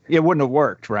 Oh, it wouldn't have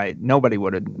worked, right? Nobody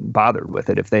would have bothered with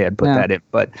it if they had put that in.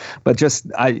 But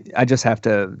I just have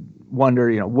to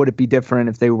wonder, would it be different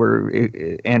if they were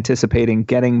anticipating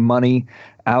getting money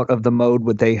out of the mode?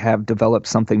 Would they have developed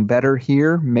something better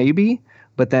here? Maybe.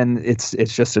 But then it's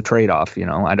just a trade-off,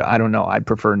 I don't know. I'd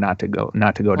prefer not to go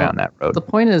down that road. The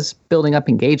point is building up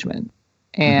engagement.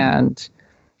 And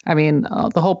I mean,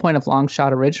 the whole point of Long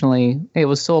Shot originally, it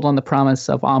was sold on the promise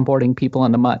of onboarding people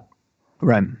into MUT.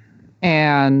 Right.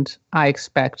 And I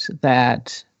expect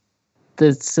that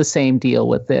it's the same deal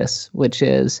with this, which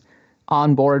is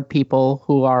onboard people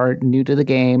who are new to the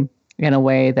game in a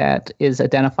way that is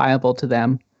identifiable to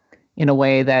them, in a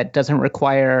way that doesn't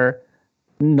require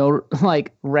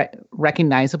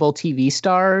recognizable TV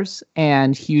stars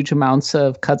and huge amounts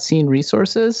of cutscene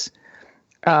resources.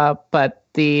 But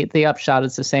the upshot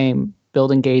is the same: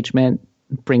 build engagement,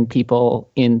 bring people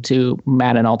into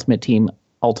Madden Ultimate Team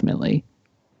ultimately.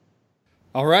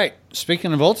 All right.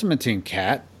 Speaking of Ultimate Team,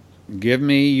 Kat, give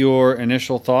me your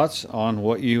initial thoughts on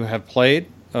what you have played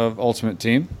of Ultimate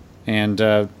Team and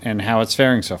how it's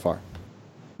faring so far.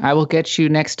 I will get you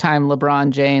next time, LeBron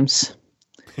James.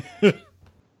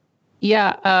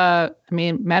 Yeah, I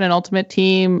mean, Madden Ultimate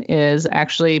Team is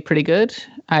actually pretty good.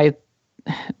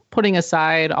 Putting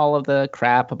aside all of the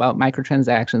crap about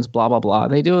microtransactions, blah, blah, blah,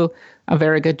 they do a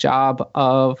very good job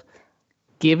of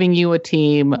giving you a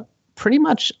team pretty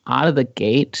much out of the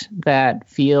gate that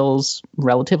feels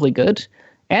relatively good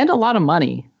and a lot of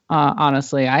money.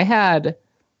 Honestly, I had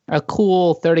a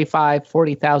cool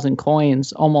 40,000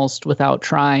 coins almost without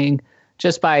trying,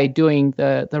 just by doing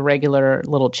the regular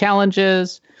little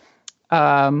challenges.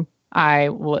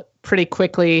 Pretty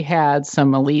quickly had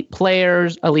some elite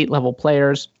level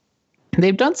players.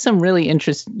 They've done some really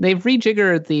interesting. They've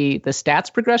rejiggered the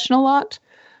stats progression a lot.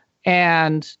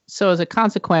 And so as a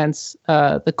consequence,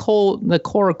 the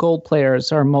core gold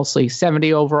players are mostly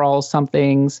 70 overall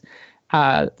somethings.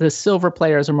 The silver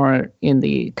players are more in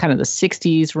the kind of the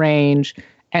 60s range.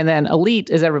 And then elite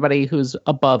is everybody who's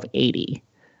above 80.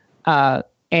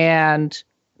 And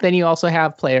then you also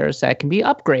have players that can be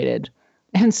upgraded.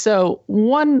 And so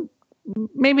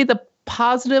maybe the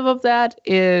positive of that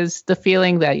is the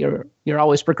feeling that you're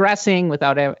always progressing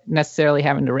without necessarily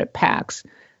having to rip packs.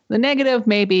 The negative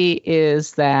maybe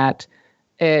is that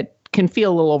it can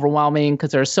feel a little overwhelming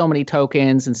because there are so many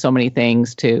tokens and so many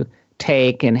things to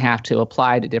take and have to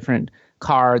apply to different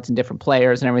cards and different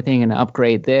players and everything, and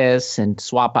upgrade this and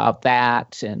swap out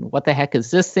that, and what the heck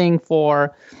is this thing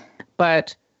for?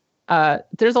 But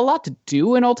there's a lot to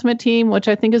do in Ultimate Team, which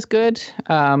I think is good.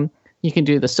 You can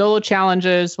do the solo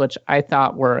challenges, which I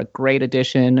thought were a great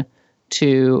addition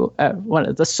to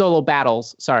the solo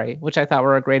battles, which I thought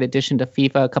were a great addition to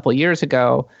FIFA a couple of years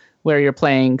ago, where you're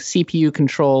playing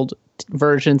CPU-controlled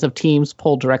versions of teams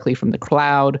pulled directly from the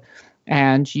cloud,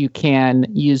 and you can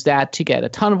use that to get a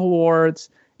ton of awards,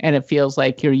 and it feels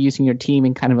like you're using your team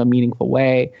in kind of a meaningful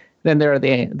way. Then there are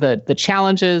the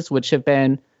challenges, which have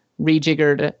been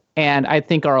rejiggered and I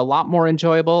think are a lot more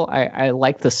enjoyable. I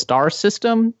like the star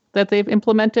system that they've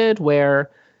implemented, where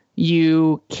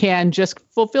you can just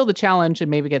fulfill the challenge and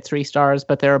maybe get 3 stars,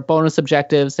 but there are bonus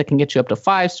objectives that can get you up to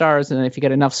 5 stars. And if you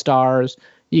get enough stars,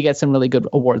 you get some really good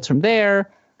awards from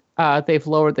there. They've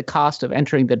lowered the cost of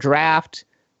entering the draft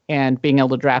and being able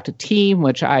to draft a team,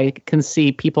 which I can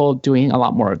see people doing a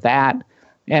lot more of that.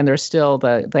 And there's still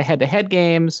the head-to-head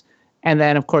games. And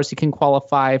then, of course, you can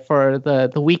qualify for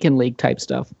the weekend league type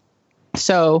stuff.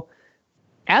 So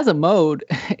as a mode,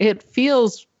 it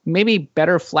feels maybe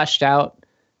better fleshed out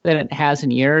than it has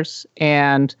in years.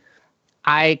 And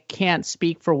I can't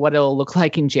speak for what it'll look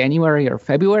like in January or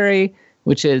February,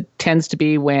 which it tends to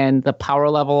be when the power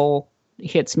level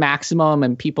hits maximum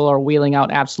and people are wheeling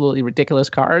out absolutely ridiculous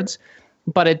cards.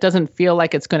 But it doesn't feel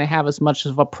like it's going to have as much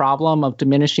of a problem of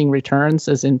diminishing returns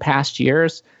as in past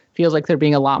years. Feels like they're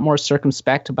being a lot more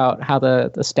circumspect about how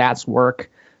the stats work.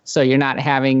 So you're not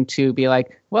having to be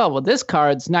like, well, this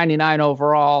card's 99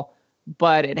 overall,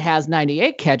 but it has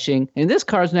 98 catching, and this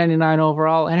card's 99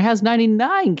 overall, and it has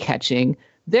 99 catching.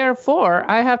 Therefore,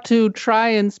 I have to try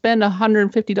and spend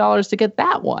 $150 to get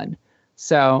that one.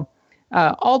 So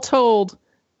all told,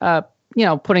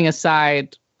 putting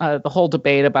aside the whole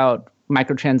debate about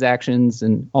microtransactions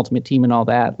and Ultimate Team and all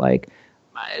that, like,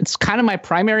 it's kind of my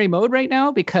primary mode right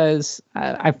now, because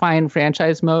I find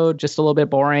franchise mode just a little bit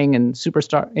boring, and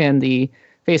superstar and the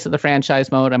face of the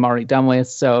franchise mode I'm already done with.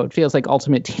 So it feels like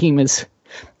Ultimate Team is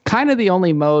kind of the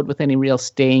only mode with any real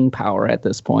staying power at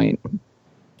this point.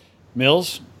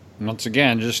 Mills, once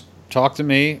again, just talk to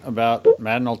me about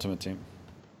Madden Ultimate Team.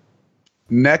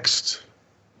 Next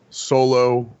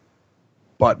solo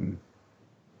button.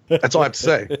 That's all I have to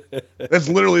say. That's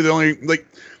literally the only,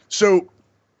 so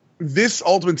this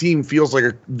Ultimate Team feels like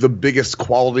the biggest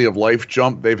quality of life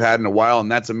jump they've had in a while,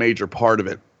 and that's a major part of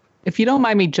it. If you don't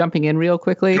mind me jumping in real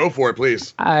quickly. Go for it,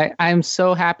 please. I'm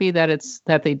so happy that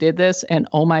they did this, and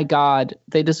oh my God,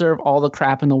 they deserve all the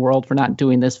crap in the world for not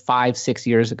doing this 5-6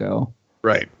 years ago.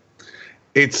 Right.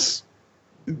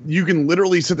 You can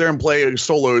literally sit there and play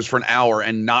solos for an hour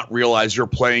and not realize you're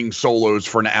playing solos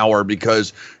for an hour,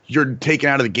 because you're taken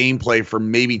out of the gameplay for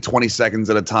maybe 20 seconds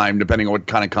at a time, depending on what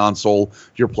kind of console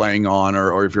you're playing on,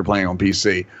 or if you're playing on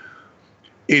PC.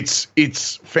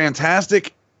 It's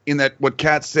fantastic in that what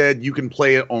Kat said, you can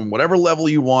play it on whatever level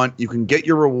you want. You can get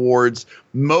your rewards.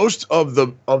 Most of the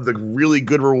really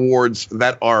good rewards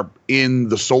that are in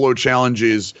the solo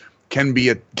challenges can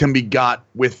be got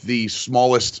with the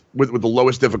smallest, with the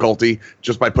lowest difficulty,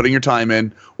 just by putting your time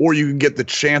in, or you can get the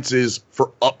chances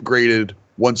for upgraded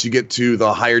once you get to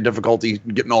the higher difficulty,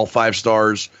 getting all 5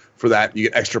 stars for that. You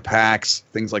get extra packs,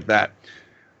 things like that.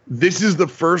 This is the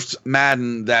first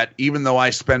Madden that, even though I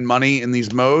spend money in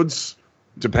these modes,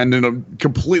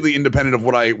 completely independent of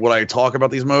what I talk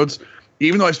about these modes.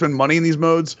 Even though I spend money in these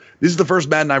modes, this is the first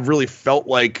Madden I've really felt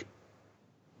like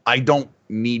I don't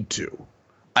need to.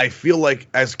 I feel like,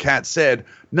 as Kat said,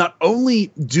 not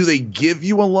only do they give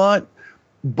you a lot,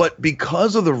 but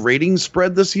because of the rating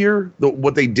spread this year,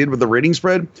 what they did with the rating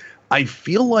spread, I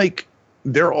feel like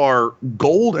there are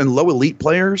gold and low elite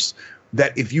players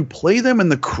that if you play them in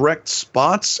the correct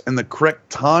spots and the correct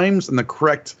times and the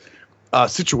correct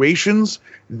situations,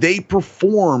 they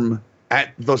perform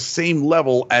at the same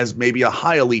level as maybe a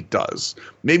high elite does.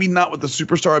 Maybe not with the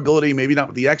superstar ability, maybe not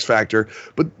with the X factor,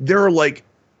 but there are like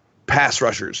pass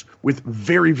rushers with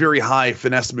very, very high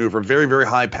finesse move or very, very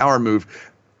high power move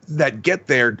that get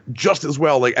there just as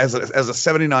well, like as a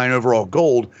 79 overall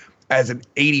gold as an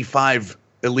 85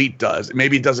 elite does.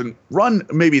 Maybe it doesn't run,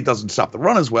 maybe it doesn't stop the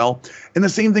run as well. And the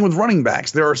same thing with running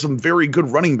backs. There are some very good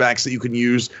running backs that you can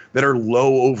use that are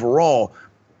low overall,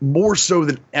 more so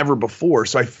than ever before.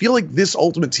 So I feel like this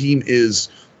Ultimate Team is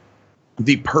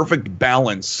the perfect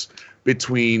balance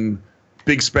between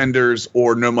big spenders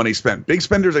or no money spent. Big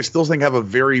spenders, I still think, have a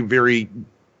very, very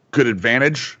good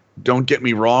advantage. Don't get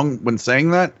me wrong when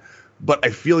saying that, but I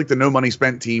feel like the no money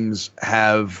spent teams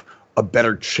have a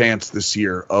better chance this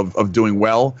year of doing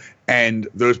well. And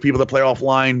those people that play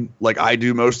offline, like I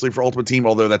do mostly for Ultimate Team,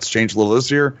 although that's changed a little this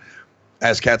year,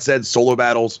 as Kat said, solo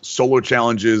battles, solo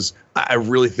challenges, I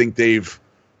really think they've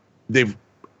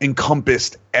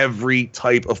encompassed every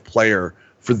type of player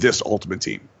for this Ultimate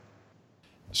Team.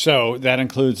 So that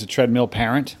includes a treadmill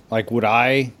parent. Like, would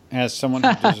I, as someone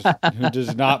who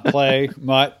does not play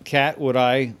MUT, Kat, would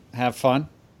I have fun?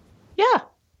 Yeah.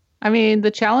 I mean, the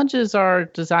challenges are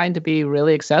designed to be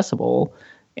really accessible,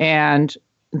 and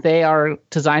they are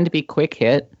designed to be quick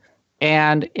hit,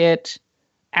 and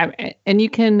you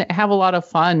can have a lot of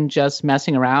fun just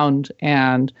messing around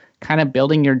and kind of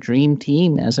building your dream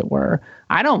team, as it were.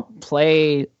 I don't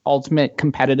play ultimate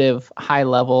competitive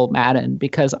high-level Madden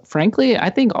because, frankly, I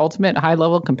think ultimate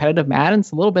high-level competitive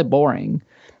Madden's a little bit boring.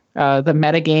 The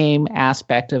metagame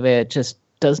aspect of it just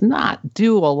does not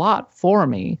do a lot for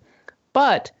me.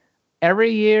 But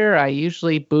every year I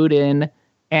usually boot in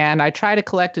and I try to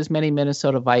collect as many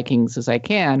Minnesota Vikings as I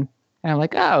can. And I'm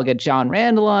like, oh, I'll get John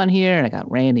Randall on here, and I got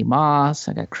Randy Moss,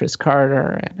 I got Chris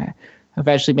Carter, and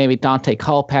eventually maybe Dante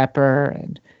Culpepper,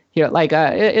 and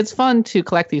it's fun to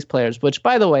collect these players. Which,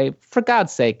 by the way, for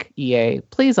God's sake, EA,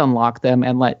 please unlock them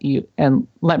and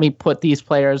let me put these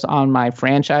players on my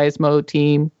franchise mode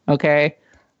team. Okay,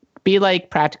 be like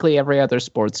practically every other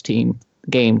sports team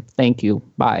game. Thank you.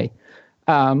 Bye.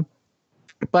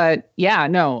 But yeah,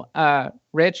 no.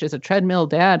 Rich, as a treadmill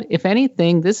dad, if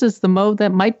anything, this is the mode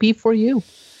that might be for you.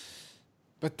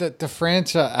 But the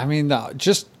franchise, I mean,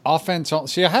 just offense.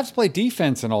 See, I have to play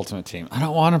defense in Ultimate Team. I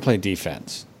don't want to play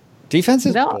defense. Defense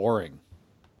is boring.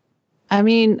 I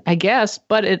mean, I guess,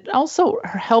 but it also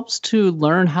helps to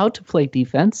learn how to play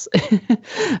defense.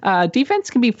 Defense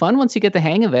can be fun once you get the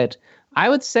hang of it. I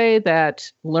would say that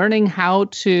learning how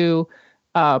to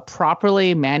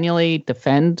properly manually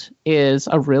defend is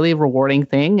a really rewarding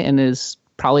thing and is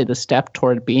probably the step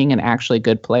toward being an actually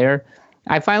good player.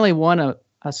 I finally won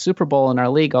a Super Bowl in our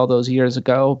league all those years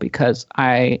ago because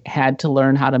I had to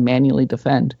learn how to manually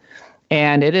defend.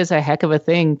 And it is a heck of a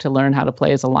thing to learn how to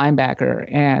play as a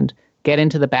linebacker and get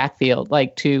into the backfield,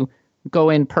 like to go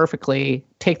in perfectly,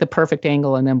 take the perfect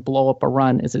angle, and then blow up a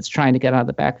run as it's trying to get out of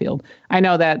the backfield. I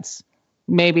know that's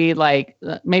maybe a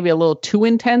little too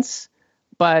intense,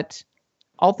 but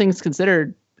all things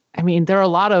considered, I mean, there are a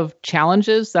lot of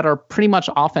challenges that are pretty much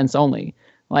offense only.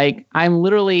 Like, I'm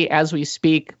literally, as we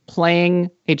speak, playing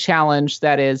a challenge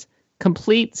that is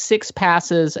complete 6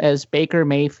 passes as Baker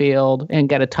Mayfield and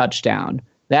get a touchdown.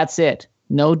 That's it.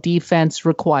 No defense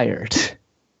required.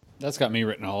 That's got me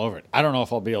written all over it. I don't know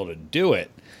if I'll be able to do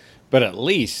it, but at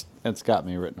least it's got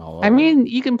me written all over it. I mean,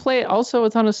 you can play it also.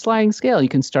 It's on a sliding scale. You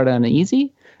can start on an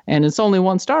easy, and it's only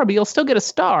 1 star, but you'll still get a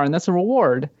star, and that's a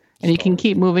reward. And you can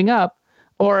keep moving up.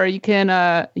 Or you can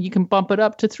bump it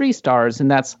up to 3 stars, and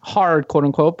that's hard, quote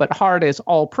unquote. But hard is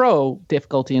all pro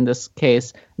difficulty in this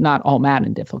case, not all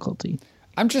Madden difficulty.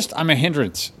 I'm a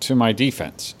hindrance to my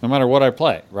defense, no matter what I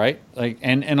play, right? Like,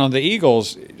 and on the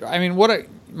Eagles, I mean,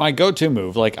 my go-to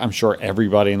move, like I'm sure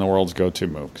everybody in the world's go-to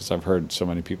move, because I've heard so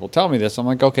many people tell me this. I'm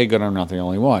like, okay, good, I'm not the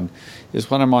only one.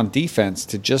 Is when I'm on defense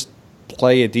to just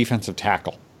play a defensive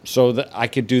tackle, so that I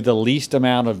could do the least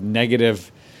amount of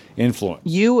negative influence.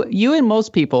 You and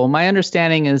most people, my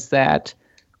understanding is that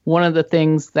one of the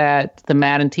things that the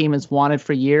Madden team has wanted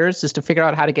for years is to figure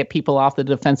out how to get people off the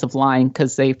defensive line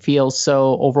because they feel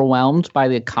so overwhelmed by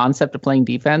the concept of playing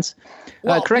defense.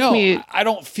 Well, Correct me. I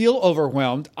don't feel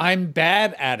overwhelmed. I'm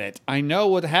bad at it. I know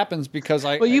what happens because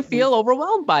Well, you feel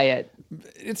overwhelmed by it.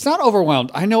 It's not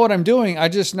overwhelmed. I know what I'm doing. I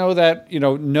just know that,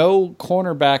 no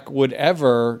cornerback would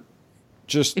ever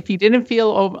just... If you didn't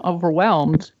feel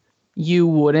overwhelmed, you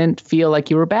wouldn't feel like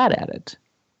you were bad at it.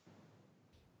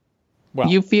 Well,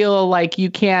 you feel like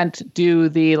you can't do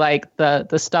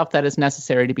the stuff that is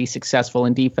necessary to be successful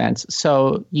in defense.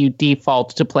 So you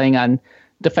default to playing on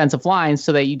defensive lines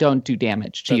so that you don't do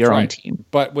damage to your own team.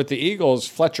 But with the Eagles,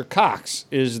 Fletcher Cox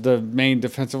is the main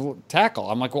defensive tackle.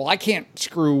 I'm like, well, I can't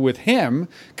screw with him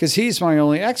because he's my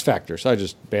only X factor. So I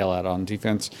just bail out on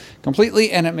defense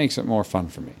completely, and it makes it more fun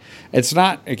for me. It's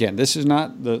not, again, this is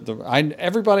not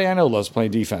everybody I know loves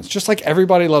playing defense, just like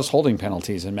everybody loves holding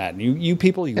penalties in Madden. You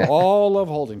people, you all love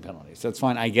holding penalties. That's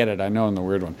fine. I get it. I know I'm the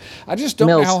weird one. I just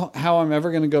don't know how I'm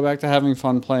ever going to go back to having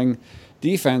fun playing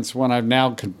defense when I've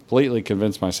now completely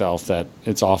convinced myself that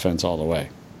it's offense all the way.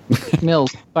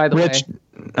 Mills, by the way.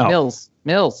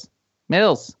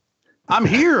 Mills. I'm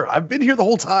here. I've been here the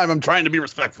whole time. I'm trying to be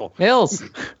respectful. Mills,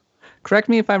 correct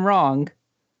me if I'm wrong.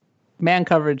 Man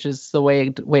coverage is the way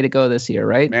to go this year,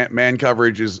 right? Man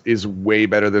coverage is way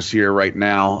better this year right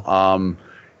now.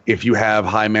 If you have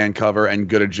high man cover and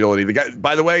good agility.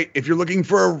 By the way, if you're looking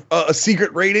for a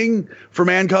secret rating for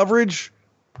man coverage,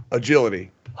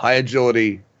 agility. High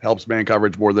agility helps man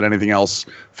coverage more than anything else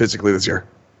physically this year.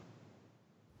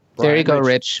 There you go,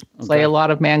 Rich. Play a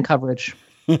lot of man coverage.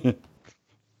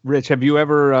 Rich, have you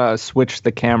ever switched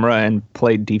the camera and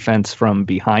played defense from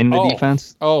behind the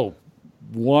defense? Oh,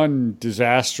 one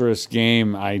disastrous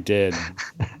game I did.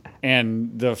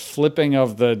 And the flipping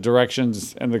of the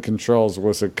directions and the controls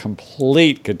was a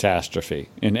complete catastrophe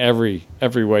in every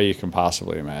way you can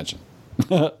possibly imagine.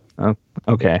 Oh,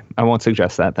 okay. I won't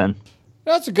suggest that then.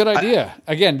 That's a good idea.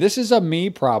 Again, this is a me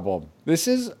problem.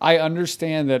 I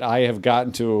understand that I have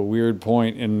gotten to a weird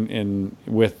point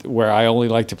with where I only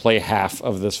like to play half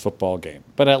of this football game.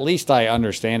 But at least I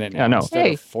understand it now. Yeah, no.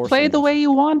 Hey, play the way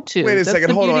you want to. Wait a second,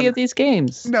 hold on. That's the beauty of these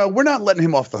games. No, we're not letting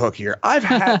him off the hook here. I've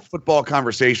had football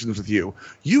conversations with you.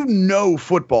 You know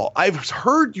football. I've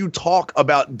heard you talk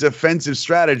about defensive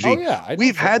strategy. Oh, yeah.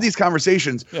 We've had these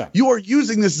conversations. Yeah. You are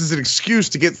using this as an excuse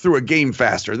to get through a game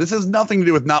faster. This has nothing to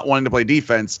do with not wanting to play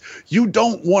defense. You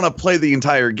don't want to play the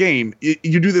entire game.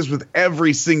 You do this with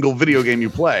every single video game you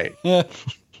play.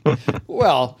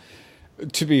 Well,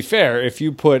 to be fair, if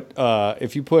you put Madden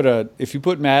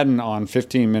on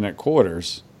 15-minute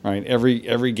quarters, right?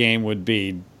 Every game would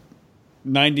be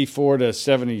 94 to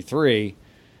 73.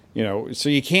 So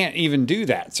you can't even do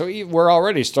that. So we're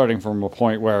already starting from a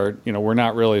point where we're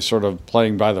not really sort of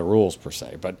playing by the rules per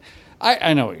se. But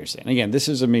I know what you're saying. Again, this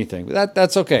is a me thing. But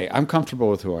that's okay. I'm comfortable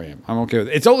with who I am. I'm okay with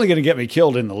it. It's only going to get me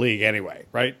killed in the league anyway,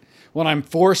 right? When I'm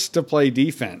forced to play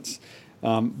defense.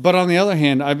 But on the other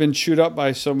hand, I've been chewed up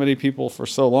by so many people for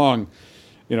so long.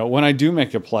 When I do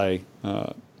make a play,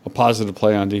 a positive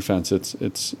play on defense,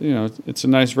 it's a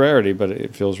nice rarity, but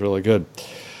it feels really good.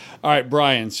 All right,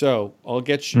 Bryan. So I'll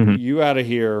get you out of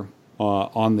here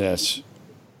on this.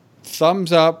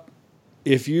 Thumbs up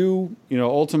if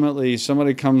ultimately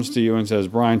somebody comes to you and says,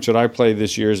 Bryan, should I play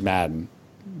this year's Madden?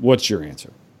 What's your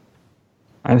answer?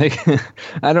 I think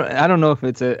I don't know if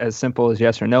it's as simple as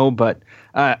yes or no, but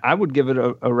I would give it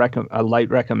a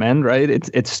light recommend. Right,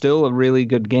 it's still a really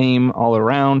good game all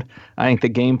around. I think the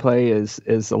gameplay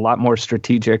is a lot more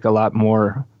strategic, a lot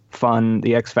more fun.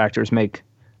 The X factors make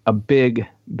a big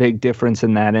difference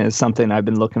in that, and it's something I've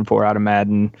been looking for out of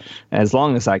Madden as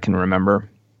long as I can remember.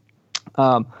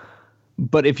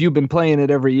 But if you've been playing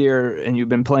it every year and you've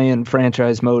been playing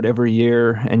franchise mode every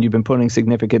year and you've been putting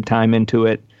significant time into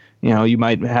it, you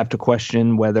might have to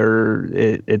question whether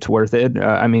it's worth it.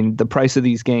 The price of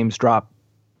these games drop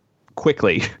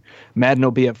quickly. Madden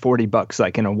will be at $40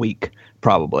 like in a week,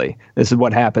 probably. This is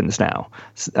what happens now.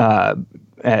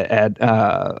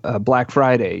 At Black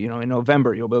Friday, in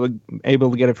November, you'll be able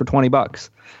to get it for $20.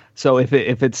 So if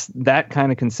it's that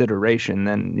kind of consideration,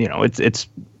 then it's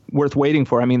worth waiting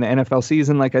for. The NFL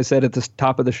season, like I said at the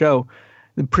top of the show,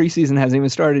 the preseason hasn't even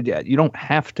started yet. You don't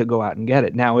have to go out and get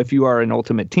it. Now, if you are an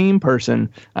Ultimate Team person,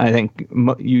 I think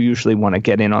you usually want to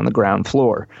get in on the ground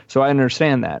floor. So I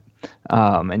understand that.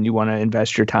 And you want to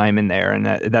invest your time in there. And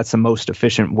that's the most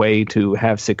efficient way to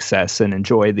have success and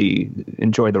enjoy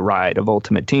the ride of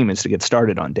Ultimate Team is to get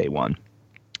started on day one.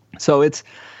 So it's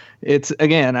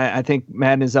again, I think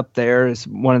Madden is up there as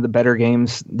one of the better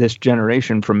games this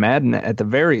generation from Madden at the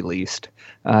very least.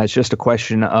 It's just a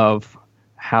question of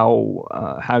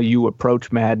how you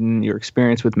approach Madden, your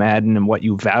experience with Madden, and what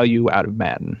you value out of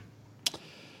Madden.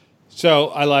 So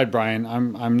I lied, Brian.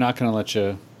 I'm not going to let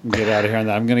you get out of here on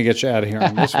that. I'm going to get you out of here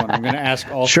on this one. I'm going to ask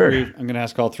all three. I'm going to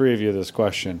ask all three of you this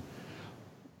question.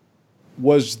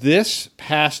 Was this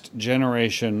past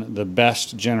generation the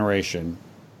best generation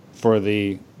for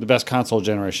the best console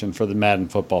generation for the Madden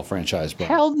football franchise?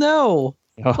 Brian? Hell no.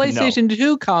 PlayStation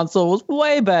 2 console was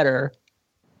way better.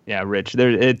 Yeah, Rich,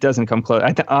 it doesn't come close.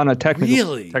 On a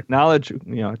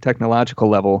technological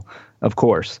level, of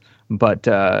course, but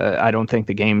I don't think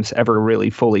the games ever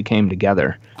really fully came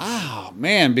together. Oh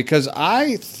man, because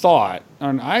I thought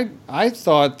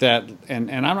that,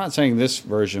 and I'm not saying this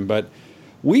version, but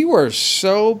we were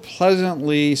so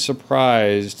pleasantly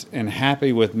surprised and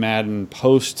happy with Madden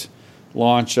post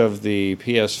launch of the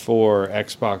PS4,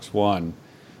 Xbox One.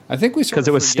 I think we because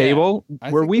it was stable.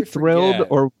 Were we thrilled,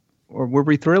 or were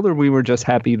we thrilled, or we were just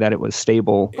happy that it was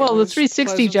stable? Well, the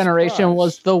 360 generation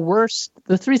was the worst.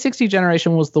 The 360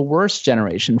 generation was the worst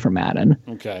generation for Madden.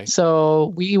 Okay.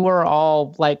 So we were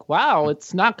all like, "Wow,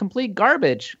 it's not complete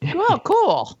garbage." Well,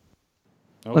 cool.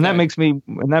 Okay. And that makes me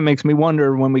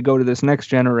wonder when we go to this next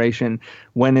generation,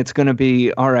 when it's going to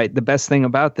be, all right, the best thing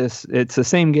about this, it's the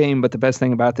same game, but the best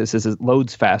thing about this is it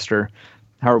loads faster.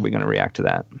 How are we going to react to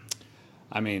that?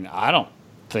 I mean, I don't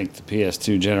think the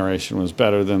PS2 generation was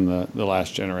better than the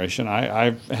last generation.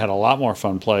 I've had a lot more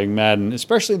fun playing Madden,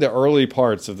 especially the early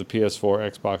parts of the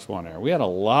PS4, Xbox One era. We had a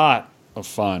lot of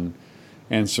fun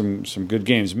and some good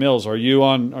games. Mills, are you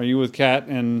with Kat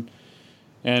and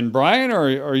Brian, or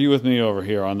are you with me over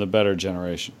here on the better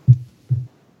generation?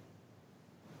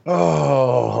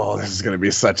 Oh, this is going to be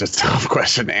such a tough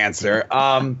question to answer.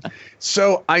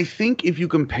 So I think if you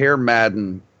compare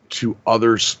Madden to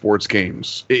other sports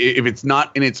games, if it's not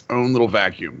in its own little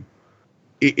vacuum,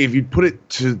 if you put it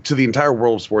to the entire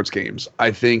world of sports games,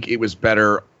 I think it was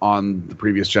better on the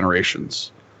previous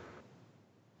generations.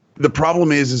 The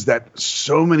problem is that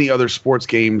so many other sports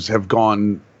games have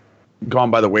gone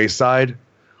by the wayside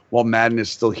while Madden is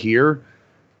still here.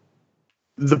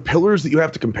 The pillars that you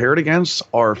have to compare it against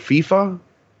are FIFA,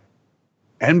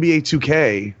 NBA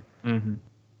 2K,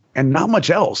 and not much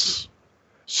else.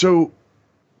 So,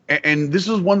 and this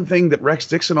is one thing that Rex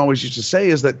Dixon always used to say,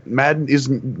 is that Madden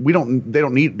they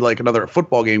don't need like another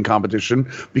football game competition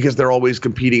because they're always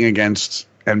competing against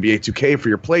NBA 2K for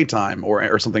your play time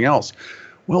or something else.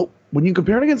 Well, when you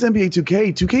compare it against NBA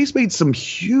 2K, 2K's made some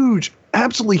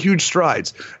absolutely huge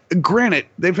strides. Granted,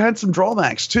 they've had some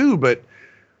drawbacks too, but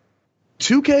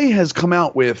 2K has come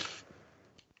out with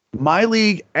My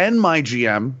League and My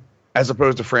GM as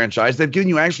opposed to franchise. They've given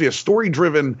you actually a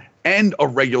story-driven and a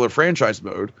regular franchise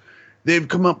mode. They've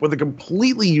come up with a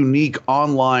completely unique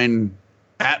online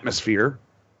atmosphere,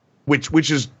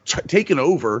 which is taken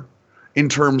over in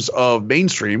terms of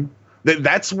mainstream.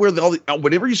 That's where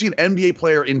whenever you see an NBA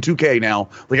player in 2K now,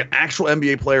 like an actual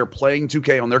NBA player playing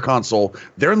 2K on their console,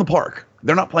 they're in the park.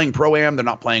 They're not playing Pro-Am. They're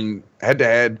not playing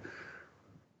head-to-head.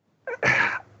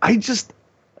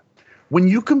 When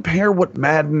you compare what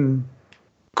Madden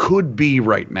could be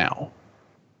right now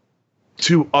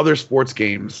to other sports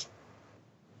games,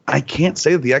 I can't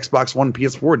say that the Xbox One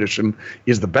PS4 edition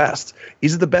is the best.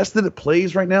 Is it the best that it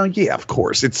plays right now? Yeah, of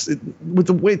course. With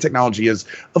the way technology is,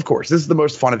 of course. This is the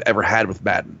most fun I've ever had with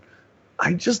Madden.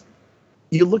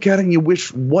 You look at it and you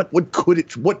wish, what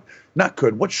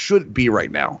should it be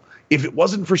right now? If it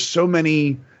wasn't for so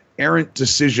many errant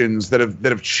decisions that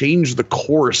have changed the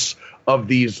course of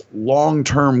these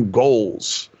long-term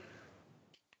goals.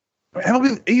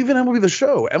 MLB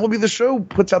The Show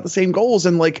puts out the same goals,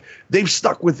 and like they've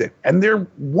stuck with it, and they're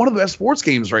one of the best sports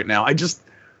games right now.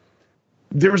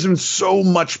 There's been so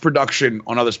much production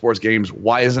on other sports games.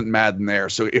 Why isn't Madden there?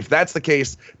 So if that's the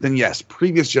case, then yes,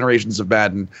 previous generations of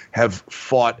Madden have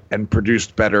fought and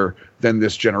produced better than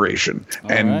this generation,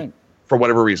 for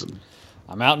whatever reason.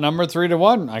 I'm outnumbered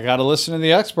 3-1. I got to listen to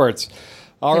the experts.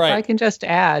 All right. If I can just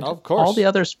add, of course, all the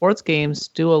other sports games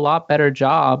do a lot better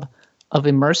job of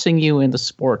immersing you in the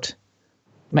sport.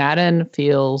 Madden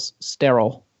feels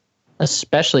sterile,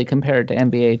 especially compared to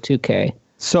NBA 2K.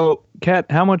 So, Kat,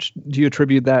 how much do you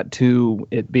attribute that to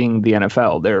it being the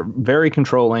NFL? They're very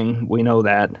controlling. We know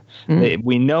that.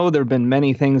 We know there have been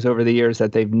many things over the years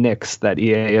that they've nixed that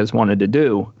EA has wanted to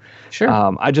do. Sure.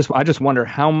 I just wonder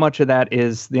how much of that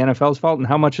is the NFL's fault and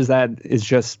how much of that is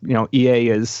just, EA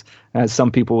is, as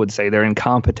some people would say, they're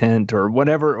incompetent or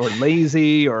whatever, or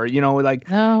lazy, or, you go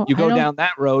down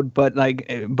that road, but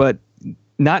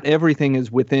not everything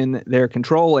is within their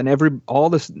control, and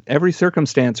every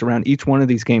circumstance around each one of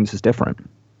these games is different.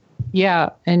 Yeah,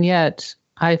 and yet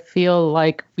I feel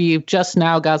like we've just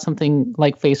now got something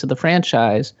like Face of the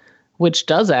Franchise, which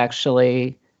does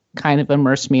actually kind of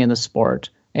immerse me in the sport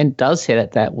and does hit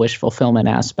at that wish fulfillment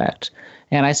aspect.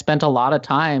 And I spent a lot of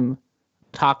time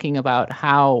talking about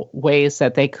how ways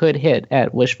that they could hit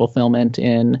at wish fulfillment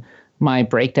in my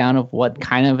breakdown of what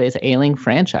kind of is ailing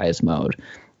franchise mode.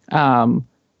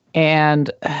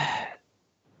 And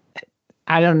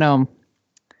I don't know.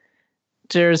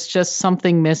 There's just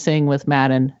something missing with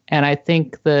Madden. And I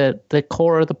think the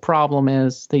core of the problem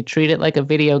is they treat it like a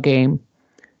video game.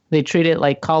 They treat it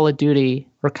like Call of Duty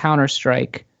or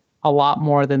Counter-Strike a lot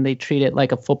more than they treat it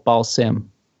like a football sim.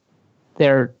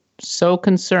 They're so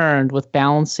concerned with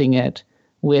balancing it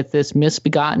with this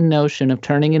misbegotten notion of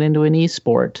turning it into an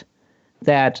esport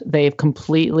that they've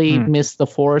completely missed the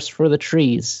forest for the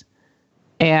trees.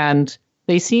 And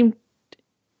they seem,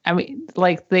 I mean,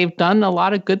 like they've done a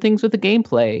lot of good things with the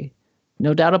gameplay,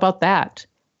 no doubt about that.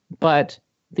 But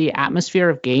the atmosphere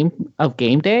of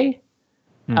game day,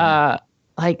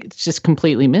 like it's just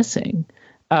completely missing.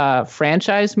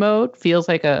 Franchise mode feels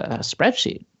like a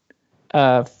spreadsheet.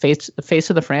 Face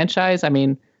of the franchise, I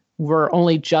mean, we're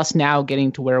only just now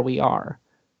getting to where we are.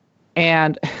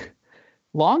 And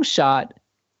Long Shot,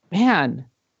 man,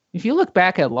 if you look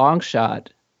back at Long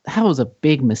Shot, that was a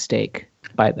big mistake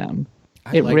by them.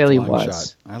 It really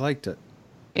was. I liked it.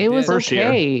 It was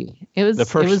okay. It was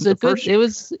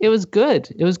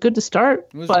good. It was good to start,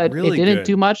 but it didn't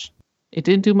do much. It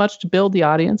didn't do much to build the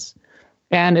audience,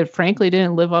 and it frankly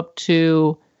didn't live up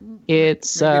to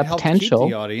its potential. Keep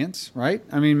the audience, right?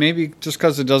 I mean, maybe just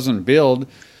because it doesn't build,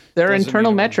 their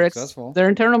internal metrics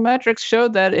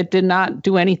showed that it did not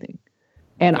do anything.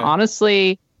 And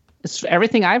honestly,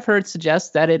 everything I've heard suggests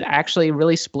that it actually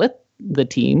really split the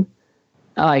team.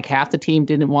 Like half the team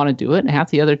didn't want to do it, and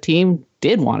half the other team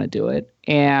did want to do it.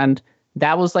 And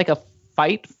that was like a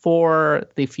fight for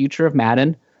the future of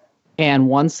Madden, and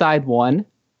one side won.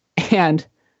 And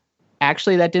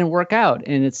actually, that didn't work out,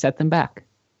 and it set them back.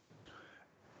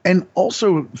 And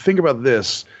also think about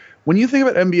this. When you think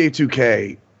about NBA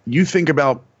 2K, you think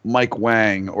about Mike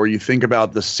Wang, or you think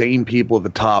about the same people at the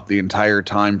top the entire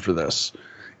time for this.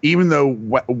 Even though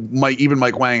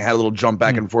Mike Wang had a little jump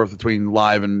back and forth between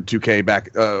Live and 2K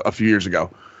back a few years ago.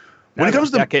 When it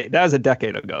comes to that was a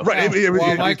decade ago. Right.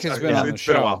 Well, Mike has been on the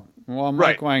show. Well,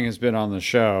 Mike Wang has been on the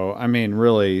show. I mean,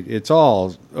 really, it's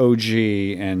all OG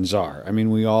and Czar. I mean,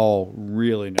 we all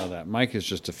really know that. Mike is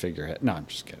just a figurehead. No, I'm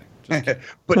just kidding.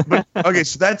 But okay,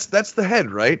 so that's the head,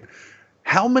 right?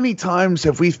 How many times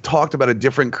have we talked about a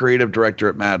different creative director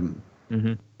at Madden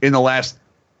in the last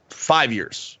 5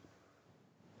 years?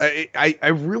 I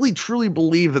really truly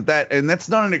believe that, and that's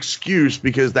not an excuse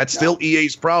because that's still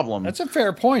EA's problem. That's a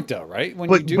fair point, though, right?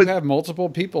 When you have multiple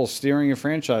people steering a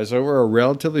franchise over a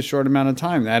relatively short amount of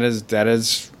time, that's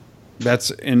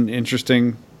an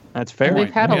interesting. That's fair. And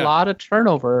we've had a lot of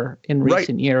turnover in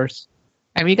recent years.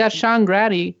 I mean, you got Sean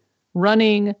Grady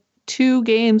running 2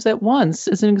 games at once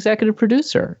as an executive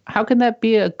producer. How can that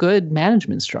be a good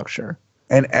management structure?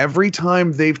 And every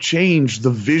time they've changed, the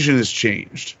vision has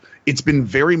changed. It's been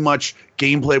very much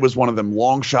gameplay was one of them.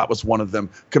 Long Shot was one of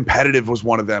them. Competitive was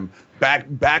one of them.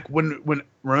 Back when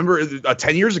remember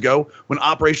 10 years ago when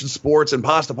Operation Sports and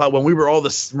Pasta Pot, when we were all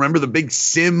remember the big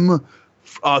sim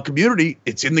community,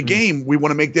 it's in the game. We want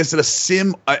to make this a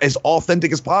sim as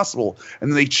authentic as possible.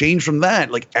 And then they changed from that.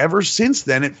 Like ever since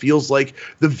then, it feels like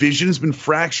the vision has been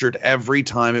fractured every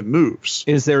time it moves.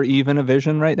 Is there even a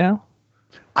vision right now?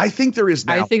 I think there is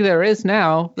now. I think there is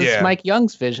now. It's Mike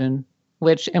Young's vision.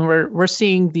 And we're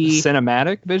seeing the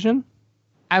cinematic vision.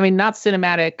 I mean, not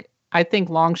cinematic. I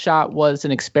think Long Shot was an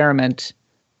experiment,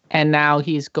 and now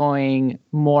he's going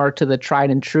more to the tried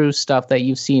and true stuff that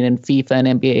you've seen in FIFA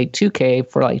and NBA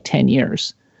 2K for like 10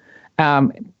 years.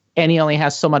 And he only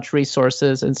has so much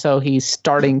resources, and so he's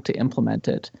starting to implement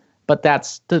it. But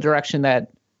that's the direction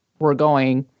that we're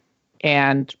going,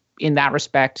 and in that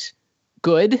respect,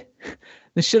 good.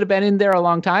 This should have been in there a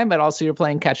long time, but also you're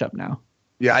playing catch up now.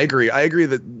 Yeah, I agree. I agree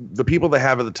that the people they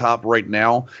have at the top right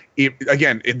now,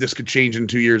 this could change in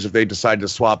 2 years if they decide to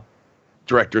swap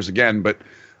directors again. But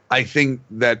I think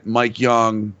that Mike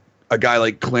Young, a guy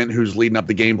like Clint, who's leading up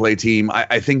the gameplay team,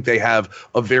 I think they have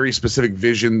a very specific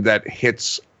vision that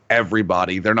hits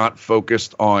everybody. They're not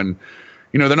focused on,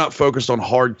 they're not focused on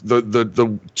hard the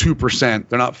 2%.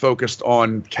 They're not focused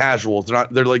on casuals.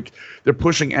 They're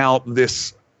pushing out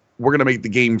this. We're gonna make the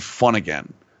game fun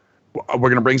again. We're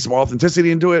going to bring some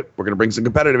authenticity into it. We're going to bring some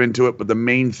competitive into it. But the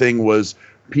main thing was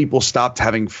people stopped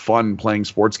having fun playing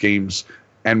sports games,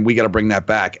 and we got to bring that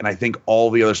back. And I think all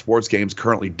the other sports games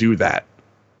currently do that.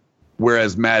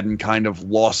 whereas Madden kind of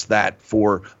lost that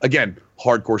for, again,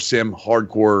 hardcore sim,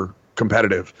 hardcore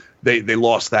competitive. They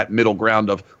lost that middle ground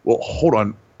of, well, hold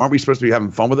on, aren't we supposed to be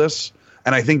having fun with this?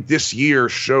 And I think this year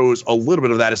shows a little bit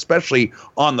of that, especially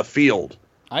on the field.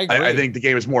 I agree. I think the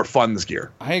game is more fun this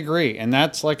year. I agree. And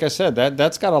that's, like I said,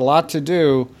 that's got a lot to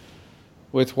do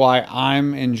with why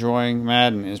I'm enjoying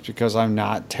Madden, is because I'm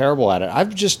not terrible at it.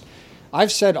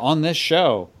 I've said on this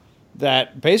show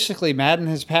that basically Madden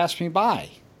has passed me by.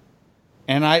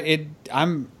 And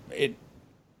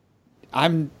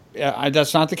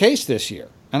that's not the case this year.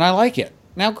 And I like it.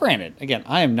 Now, granted, again,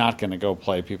 I am not going to go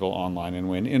play people online and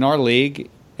win. In our league,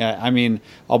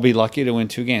 I'll be lucky to win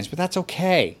 2 games, but that's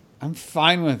okay. I'm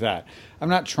fine with that. I'm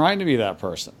not trying to be that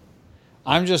person.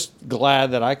 I'm just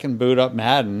glad that I can boot up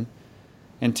Madden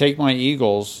and take my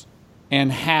Eagles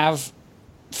and have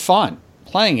fun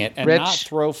playing it and not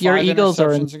throw 5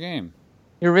 interceptions a game.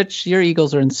 Your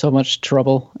Eagles are in so much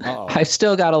trouble. Uh-oh. I've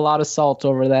still got a lot of salt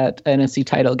over that NFC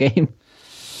title game.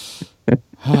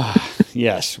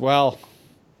 Yes, well...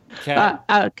 Can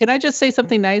I just say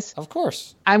something nice? Of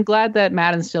course. I'm glad that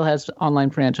Madden still has online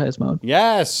franchise mode.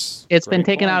 Yes. It's been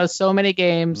taken out of so many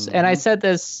games. And I said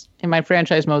this in my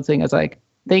franchise mode thing. I was like,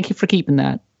 thank you for keeping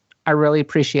that. I really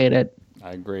appreciate it.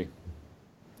 I agree.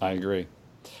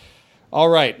 All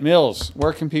right, Mills,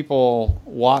 where can people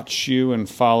watch you and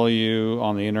follow you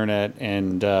on the internet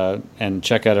and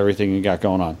check out everything you got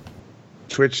going on?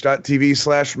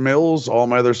 Twitch.tv/Mills. All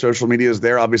my other social media is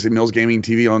there. Obviously, Mills Gaming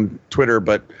TV on Twitter.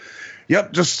 But,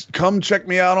 yep, just come check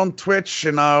me out on Twitch,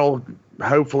 and I'll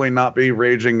hopefully not be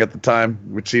raging at the time,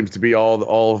 which seems to be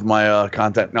all of my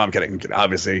content. No, I'm kidding.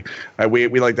 Obviously, we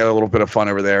like that a little bit of fun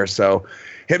over there. So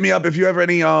hit me up if you have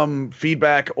any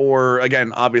feedback, or,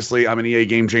 again, obviously, I'm an EA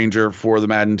game changer for the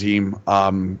Madden team.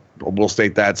 We'll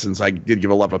state that since I did give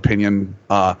a lot of opinion.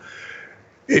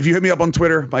 If you hit me up on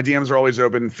Twitter, my DMs are always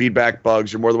open. Feedback,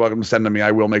 bugs, you're more than welcome to send them to me.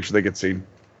 I will make sure they get seen.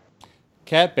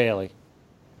 Kat Bailey,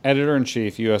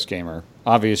 Editor-in-Chief, US Gamer.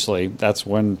 Obviously, that's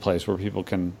one place where people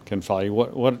can follow you.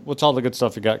 What's all the good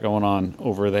stuff you got going on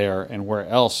over there, and where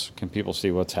else can people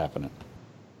see what's happening?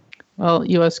 Well,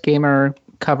 US Gamer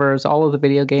covers all of the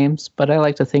video games, but I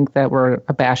like to think that we're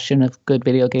a bastion of good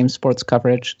video game sports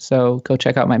coverage. So go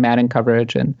check out my Madden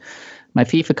coverage and my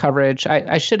FIFA coverage.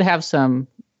 I should have some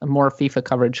more FIFA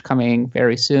coverage coming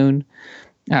very soon,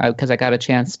 because I got a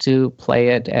chance to play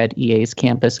it at EA's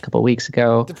campus a couple weeks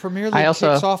ago. The Premier League kicks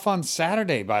off on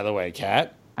Saturday, by the way,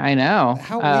 Kat. I know.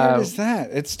 How weird is that?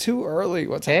 It's too early.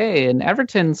 And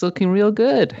Everton's looking real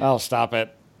good. Oh, stop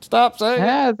it. Stop saying it.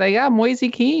 Yeah, they got Moise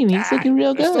Keane. He's looking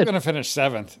real good. They're still going to finish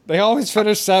 7th. They always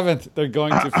finish 7th. They're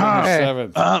going to finish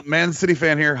 7th. Man City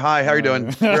fan here. Hi, how are you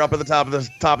doing? You're up at the top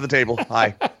of the table.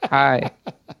 Hi. Hi.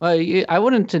 Well, I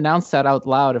wouldn't announce that out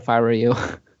loud if I were you.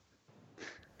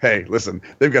 Hey, listen,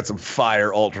 they've got some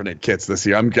fire alternate kits this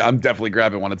year. I'm definitely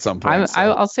grabbing one at some point.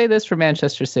 I'll say this for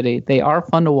Manchester City. They are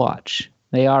fun to watch.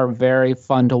 They are very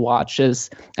fun to watch.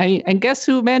 And guess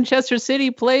who Manchester City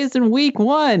plays in week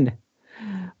 1?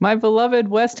 My beloved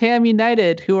West Ham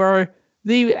United, who are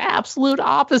the absolute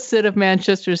opposite of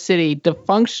Manchester City,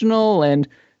 dysfunctional and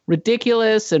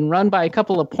ridiculous and run by a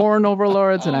couple of porn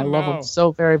overlords, and I love them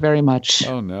so very, very much.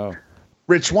 Oh, no.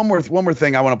 Rich, one more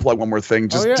thing. I want to plug one more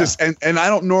thing. And I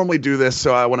don't normally do this,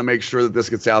 so I want to make sure that this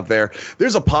gets out there.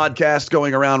 There's a podcast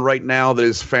going around right now that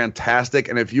is fantastic,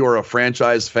 and if you are a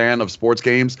franchise fan of sports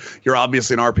games, you're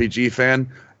obviously an RPG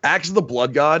fan. Axe of the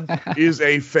Blood God is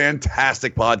a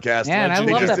fantastic podcast. Man, I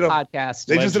love that podcast.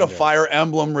 They just did a Fire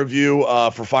Emblem review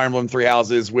for Fire Emblem Three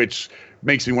Houses, which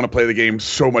makes me want to play the game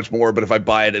so much more. But if I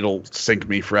buy it, it'll sink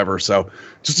me forever. So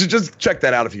just check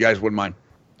that out if you guys wouldn't mind.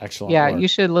 Excellent. Yeah, you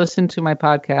should listen to my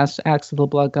podcast, Axe of the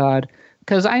Blood God,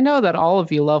 because I know that all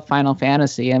of you love Final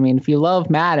Fantasy. I mean, if you love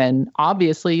Madden,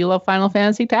 obviously you love Final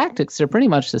Fantasy Tactics. They're pretty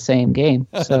much the same game.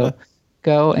 So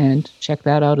go and check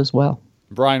that out as well.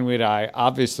 Bryan Wiedey,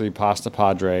 obviously Pasta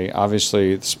Padre,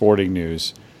 obviously sporting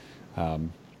news.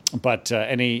 But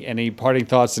any parting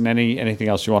thoughts and anything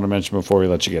else you want to mention before we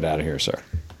let you get out of here, sir?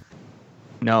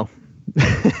 No.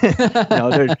 No,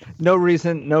 there's no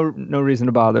reason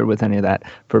to bother with any of that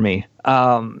for me.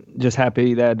 Just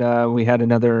happy that we had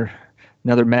another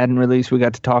Madden release we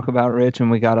got to talk about, Rich,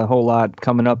 and we got a whole lot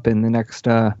coming up in the next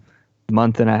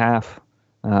month and a half.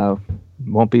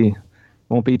 Won't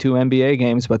be 2 NBA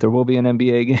games, but there will be an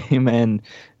NBA game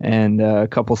and a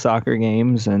couple soccer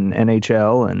games and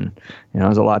NHL, and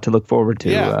there's a lot to look forward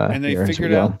to. Yeah, and they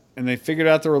figured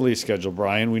out the release schedule,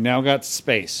 Brian. We now got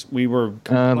space. We were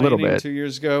complaining 2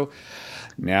 years ago.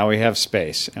 Now we have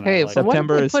space. And Hey, like so what if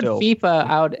September they is put still- FIFA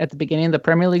out at the beginning of the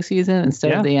Premier League season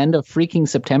instead of the end of freaking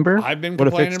September? I've been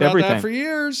Would've complaining fixed about everything. that for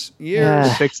years.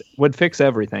 Yeah. Would fix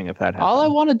everything if that happened. All I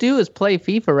want to do is play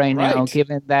FIFA right now, Right.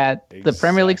 given that the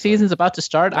Premier League Exactly. season's about to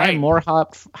start. Right. I'm more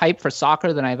hyped for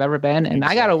soccer than I've ever been, and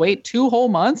I got to wait 2 whole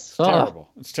months. Ugh. Terrible.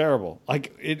 It's terrible.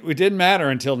 Like it didn't matter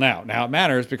until now. Now it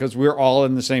matters because we're all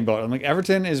in the same boat. I'm like,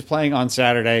 Everton is playing on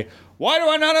Saturday. Why do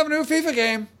I not have a new FIFA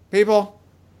game, people?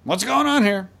 What's going on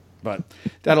here? But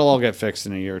that'll all get fixed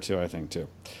in a year or two, I think, too.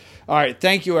 All right.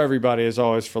 Thank you, everybody, as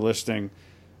always, for listening.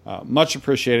 Much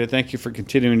appreciated. Thank you for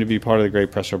continuing to be part of the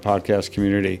Great Press Row podcast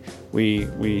community.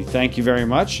 We thank you very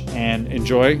much and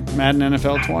enjoy Madden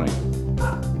NFL 20.